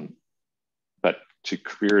 But to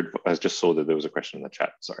career, I just saw that there was a question in the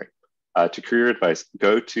chat, sorry. To career advice,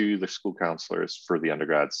 go to the school counselors for the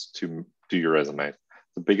undergrads to do your resume.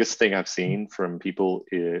 The biggest thing I've seen from people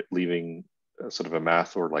leaving sort of a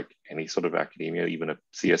math or like any sort of academia, even a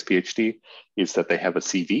CS PhD, is that they have a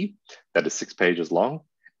CV that is 6 pages long,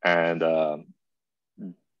 and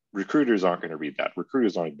recruiters aren't going to read that.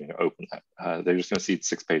 Recruiters aren't going to open that. They're just going to see it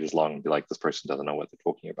 6 pages long and be like, this person doesn't know what they're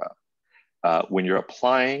talking about. When you're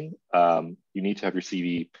applying, you need to have your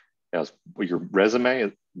CV as your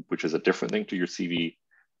resume, which is a different thing to your CV,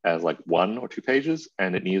 as like 1 or 2 pages,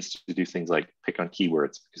 and it needs to do things like pick on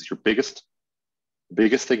keywords, because your biggest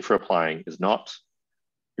thing for applying is not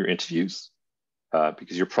your interviews,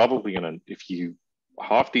 because you're probably gonna, if you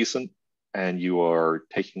half decent and you are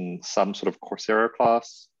taking some sort of Coursera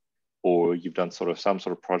class, or you've done some sort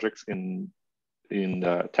of projects in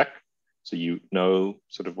tech, so you know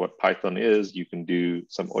sort of what Python is, you can do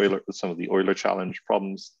some of the Euler challenge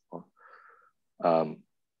problems.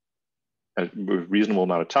 A reasonable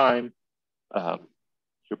amount of time.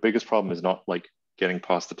 Your biggest problem is not like getting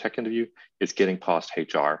past the tech interview, it's getting past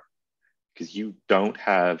HR, because you don't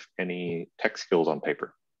have any tech skills on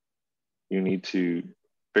paper. You need to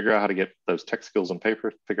figure out how to get those tech skills on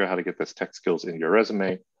paper, figure out how to get those tech skills in your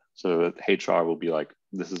resume, so that HR will be like,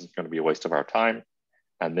 this isn't going to be a waste of our time.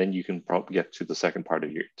 And then you can probably get to the second part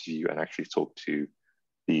of your interview and actually talk to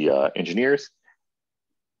the engineers,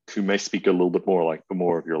 who may speak a little bit more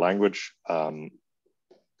of your language. So,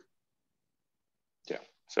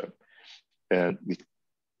 and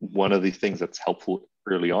one of the things that's helpful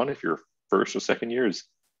early on, if you're first or second year, is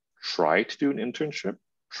try to do an internship.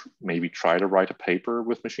 Maybe try to write a paper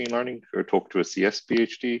with machine learning, or talk to a CS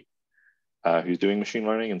PhD who's doing machine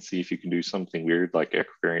learning, and see if you can do something weird like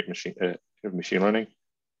equivariant machine learning,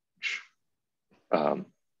 or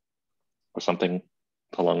something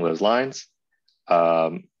along those lines.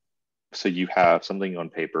 So you have something on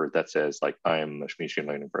paper that says like, I am a machine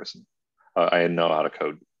learning person. I know how to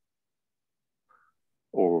code.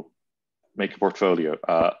 Or make a portfolio.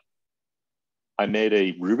 I made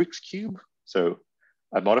a Rubik's Cube. So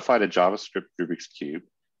I modified a JavaScript Rubik's Cube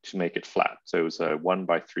to make it flat. So it was a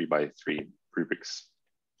 1x3x3 Rubik's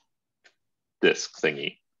disk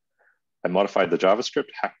thingy. I modified the JavaScript,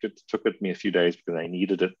 hacked it, took it me a few days because I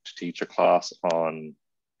needed it to teach a class on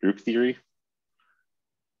group theory.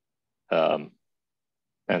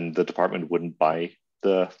 And the department wouldn't buy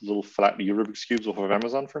the little flat Rubik's Cubes off of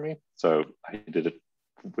Amazon for me. So I did it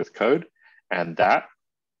with code. And that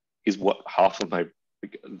is what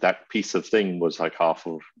that piece of thing was like half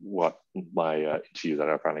of what my interview that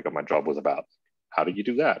I finally got my job was about. How did you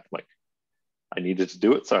do that? Like, I needed to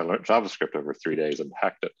do it, so I learned JavaScript over 3 days and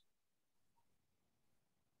hacked it.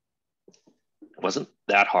 It wasn't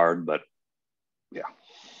that hard, but yeah.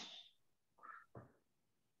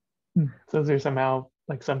 So is there somehow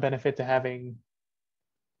like some benefit to having,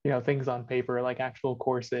 things on paper, like actual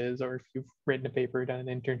courses, or if you've written a paper, done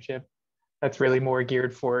an internship, that's really more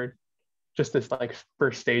geared for just this like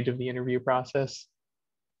first stage of the interview process?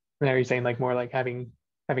 And are you saying like more like having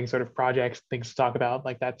sort of projects, things to talk about,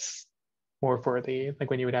 like that's more for the, like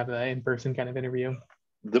when you would have the in-person kind of interview?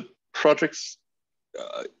 The projects,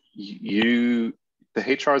 the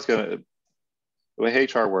HR is gonna, the way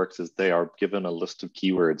HR works is they are given a list of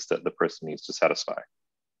keywords that the person needs to satisfy,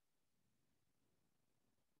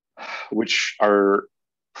 which are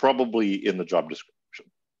probably in the job description.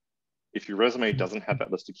 If your resume doesn't have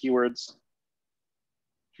that list of keywords,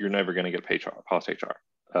 you're never going to get past HR.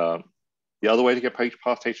 The other way to get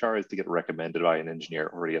past HR is to get recommended by an engineer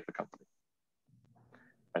already at the company.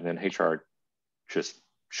 And then HR just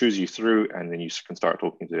shoos you through, and then you can start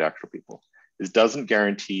talking to the actual people. This doesn't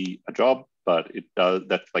guarantee a job, but it does.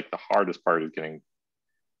 That's like the hardest part is getting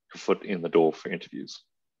your foot in the door for interviews.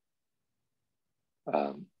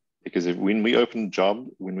 Because when we opened the job,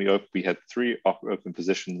 we had 3 open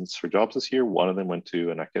positions for jobs this year. One of them went to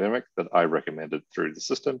an academic that I recommended through the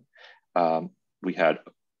system. We had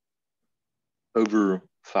over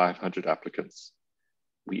 500 applicants.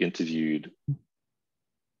 We interviewed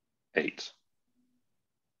 8.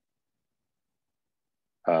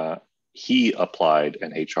 He applied,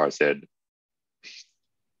 and HR said,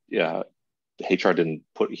 yeah, HR didn't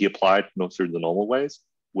put, he applied through the normal ways,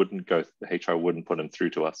 the HR wouldn't put him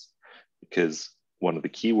through to us because one of the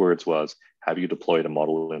keywords was, have you deployed a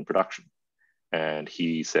model in production? And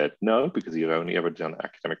he said no, because he had only ever done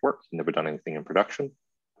academic work. He'd never done anything in production,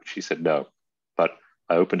 which he said no. But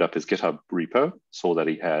I opened up his GitHub repo, saw that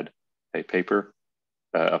he had a paper,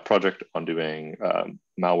 a project on doing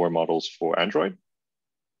malware models for Android,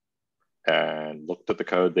 and looked at the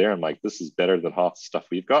code there and like, this is better than half the stuff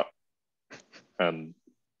we've got. And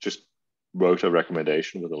just wrote a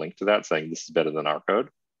recommendation with a link to that saying this is better than our code.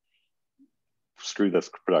 Screw this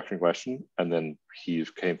production question. And then he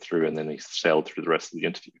came through, and then he sailed through the rest of the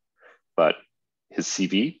interview. But his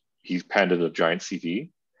CV, he panned in a giant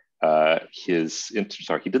CV. He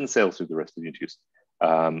didn't sail through the rest of the interviews.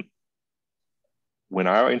 When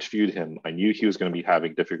I interviewed him, I knew he was going to be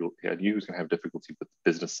having difficulty. I knew he was going to have difficulty with the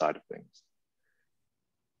business side of things.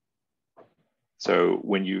 So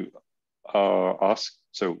when you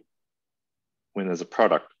when there's a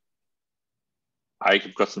product,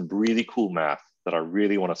 I've got some really cool math that I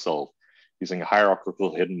really want to solve using a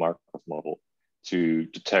hierarchical hidden Markov model to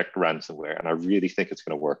detect ransomware. And I really think it's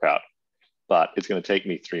going to work out, but it's going to take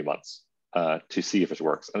me 3 months to see if it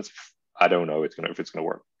works. And I don't know if it's going to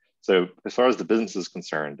work. So as far as the business is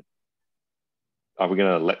concerned, are we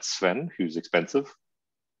going to let Sven, who's expensive,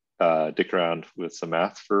 dick around with some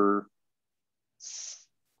math for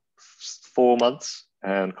 4 months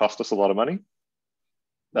and cost us a lot of money?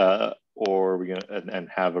 Or are we going to and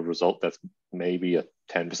have a result that's maybe a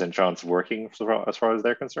 10% chance of working as far as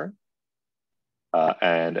they're concerned?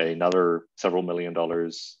 And another several $1 million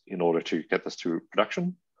in order to get this to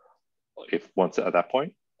production, once at that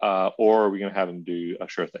point? Or are we going to have them do a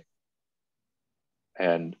sure thing?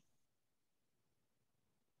 And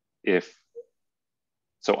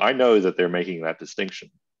so I know that they're making that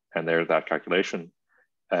distinction and there's that calculation.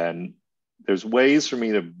 And there's ways for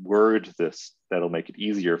me to word this that'll make it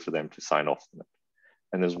easier for them to sign off on it.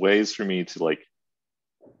 And there's ways for me to like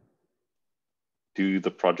do the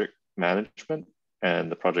project management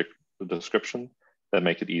and the project description that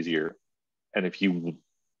make it easier. And if you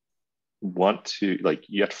want to, like,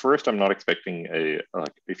 at first, I'm not expecting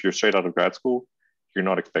if you're straight out of grad school, you're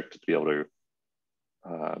not expected to be able to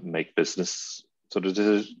make business sort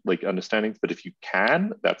of like understandings. But if you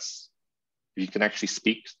can, if you can actually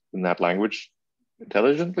speak in that language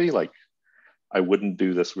intelligently, like, I wouldn't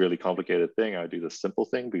do this really complicated thing. I would do this simple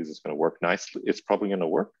thing because it's going to work nicely. It's probably going to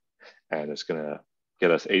work, and it's going to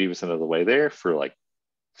get us 80% of the way there for like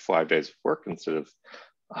 5 days of work instead of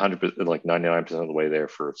 100%, like 99% of the way there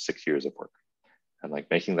for 6 years of work. And like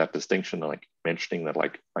making that distinction, like mentioning that,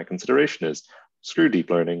 like, my consideration is screw deep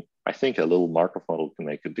learning. I think a little Markov model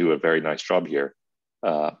can do a very nice job here,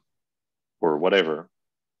 or whatever,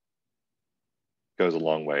 goes a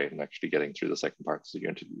long way in actually getting through the second parts of your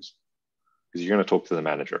interviews. Because you're going to talk to the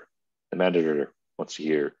manager. The manager wants to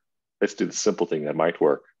hear, let's do the simple thing that might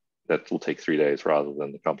work, that will take 3 days rather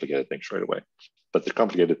than the complicated thing straight away. But the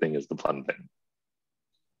complicated thing is the fun thing.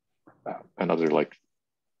 And other like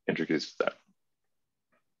intricacies to that.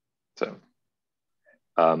 So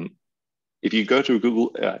if you go to a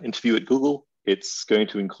Google interview at Google, it's going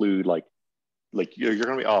to include like you're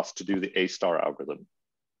going to be asked to do the A-star algorithm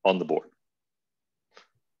on the board.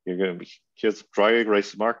 You're going to be, here's a dry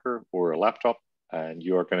erase marker or a laptop, and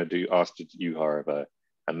you are going to you have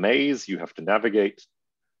a maze you have to navigate,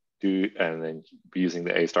 and then using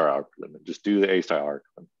the A-star algorithm, and just do the A-star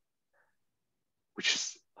algorithm, which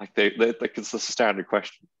is like like it's a standard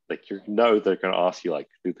question. Like, they're going to ask you like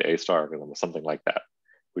do the A-star algorithm or something like that,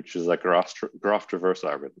 which is like graph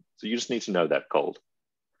traversal algorithm. So you just need to know that cold,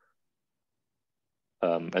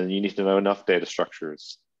 and you need to know enough data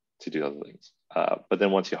structures to do other things. But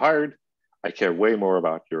then once you're hired, I care way more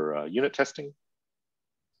about your unit testing,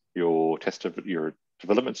 your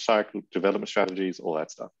development cycle, development strategies, all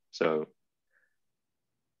that stuff. So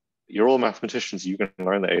you're all mathematicians. You can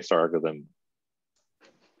learn the A-star algorithm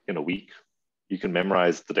in a week. You can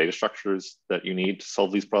memorize the data structures that you need to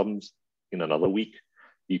solve these problems in another week.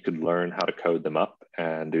 You can learn how to code them up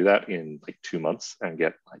and do that in like 2 months and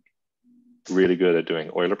get like really good at doing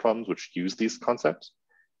Euler problems, which use these concepts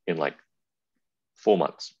in like 4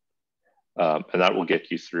 months. And that will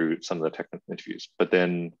get you through some of the technical interviews. But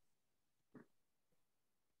then,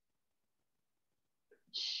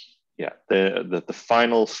 yeah, the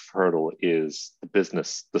final hurdle is the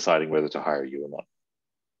business deciding whether to hire you or not.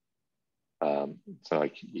 So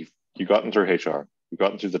like you've gotten through HR, you've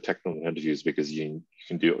gotten through the technical interviews because you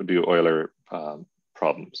can do Euler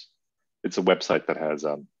problems. It's a website that has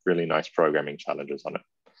really nice programming challenges on it.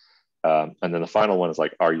 And then the final one is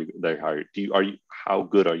like, how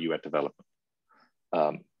good are you at development?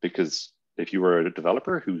 Because if you were a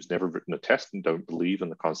developer who's never written a test and don't believe in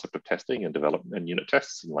the concept of testing and development and unit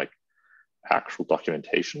tests and like actual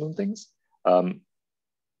documentation and things,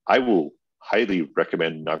 I will highly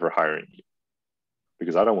recommend never hiring you,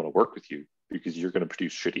 because I don't want to work with you because you're going to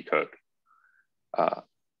produce shitty code.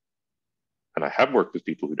 And I have worked with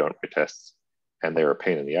people who don't write tests, and they're a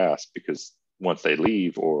pain in the ass because once they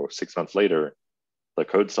leave or 6 months later, the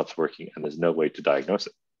code stops working and there's no way to diagnose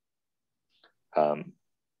it. So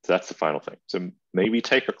that's the final thing. So maybe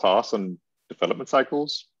take a class on development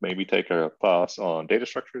cycles, maybe take a class on data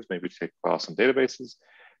structures, maybe take a class on databases,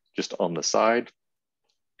 just on the side,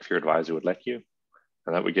 if your advisor would let you,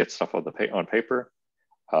 and that would get stuff on paper.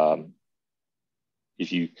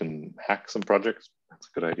 If you can hack some projects, that's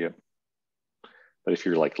a good idea. But if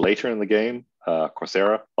you're like later in the game,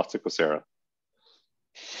 Coursera, lots of Coursera.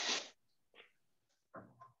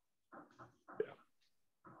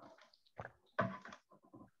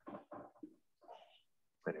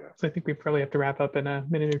 Anyway. So I think we probably have to wrap up in a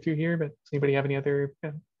minute or two here, but does anybody have any other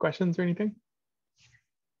questions or anything?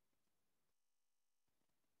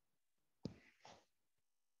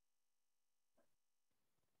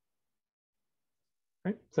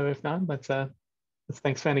 All right, so if not, let's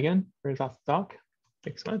thank Sven again for his awesome talk.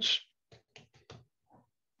 Thanks so much.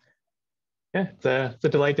 Yeah, it's a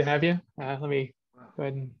delight to have you. Let me go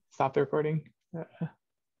ahead and stop the recording.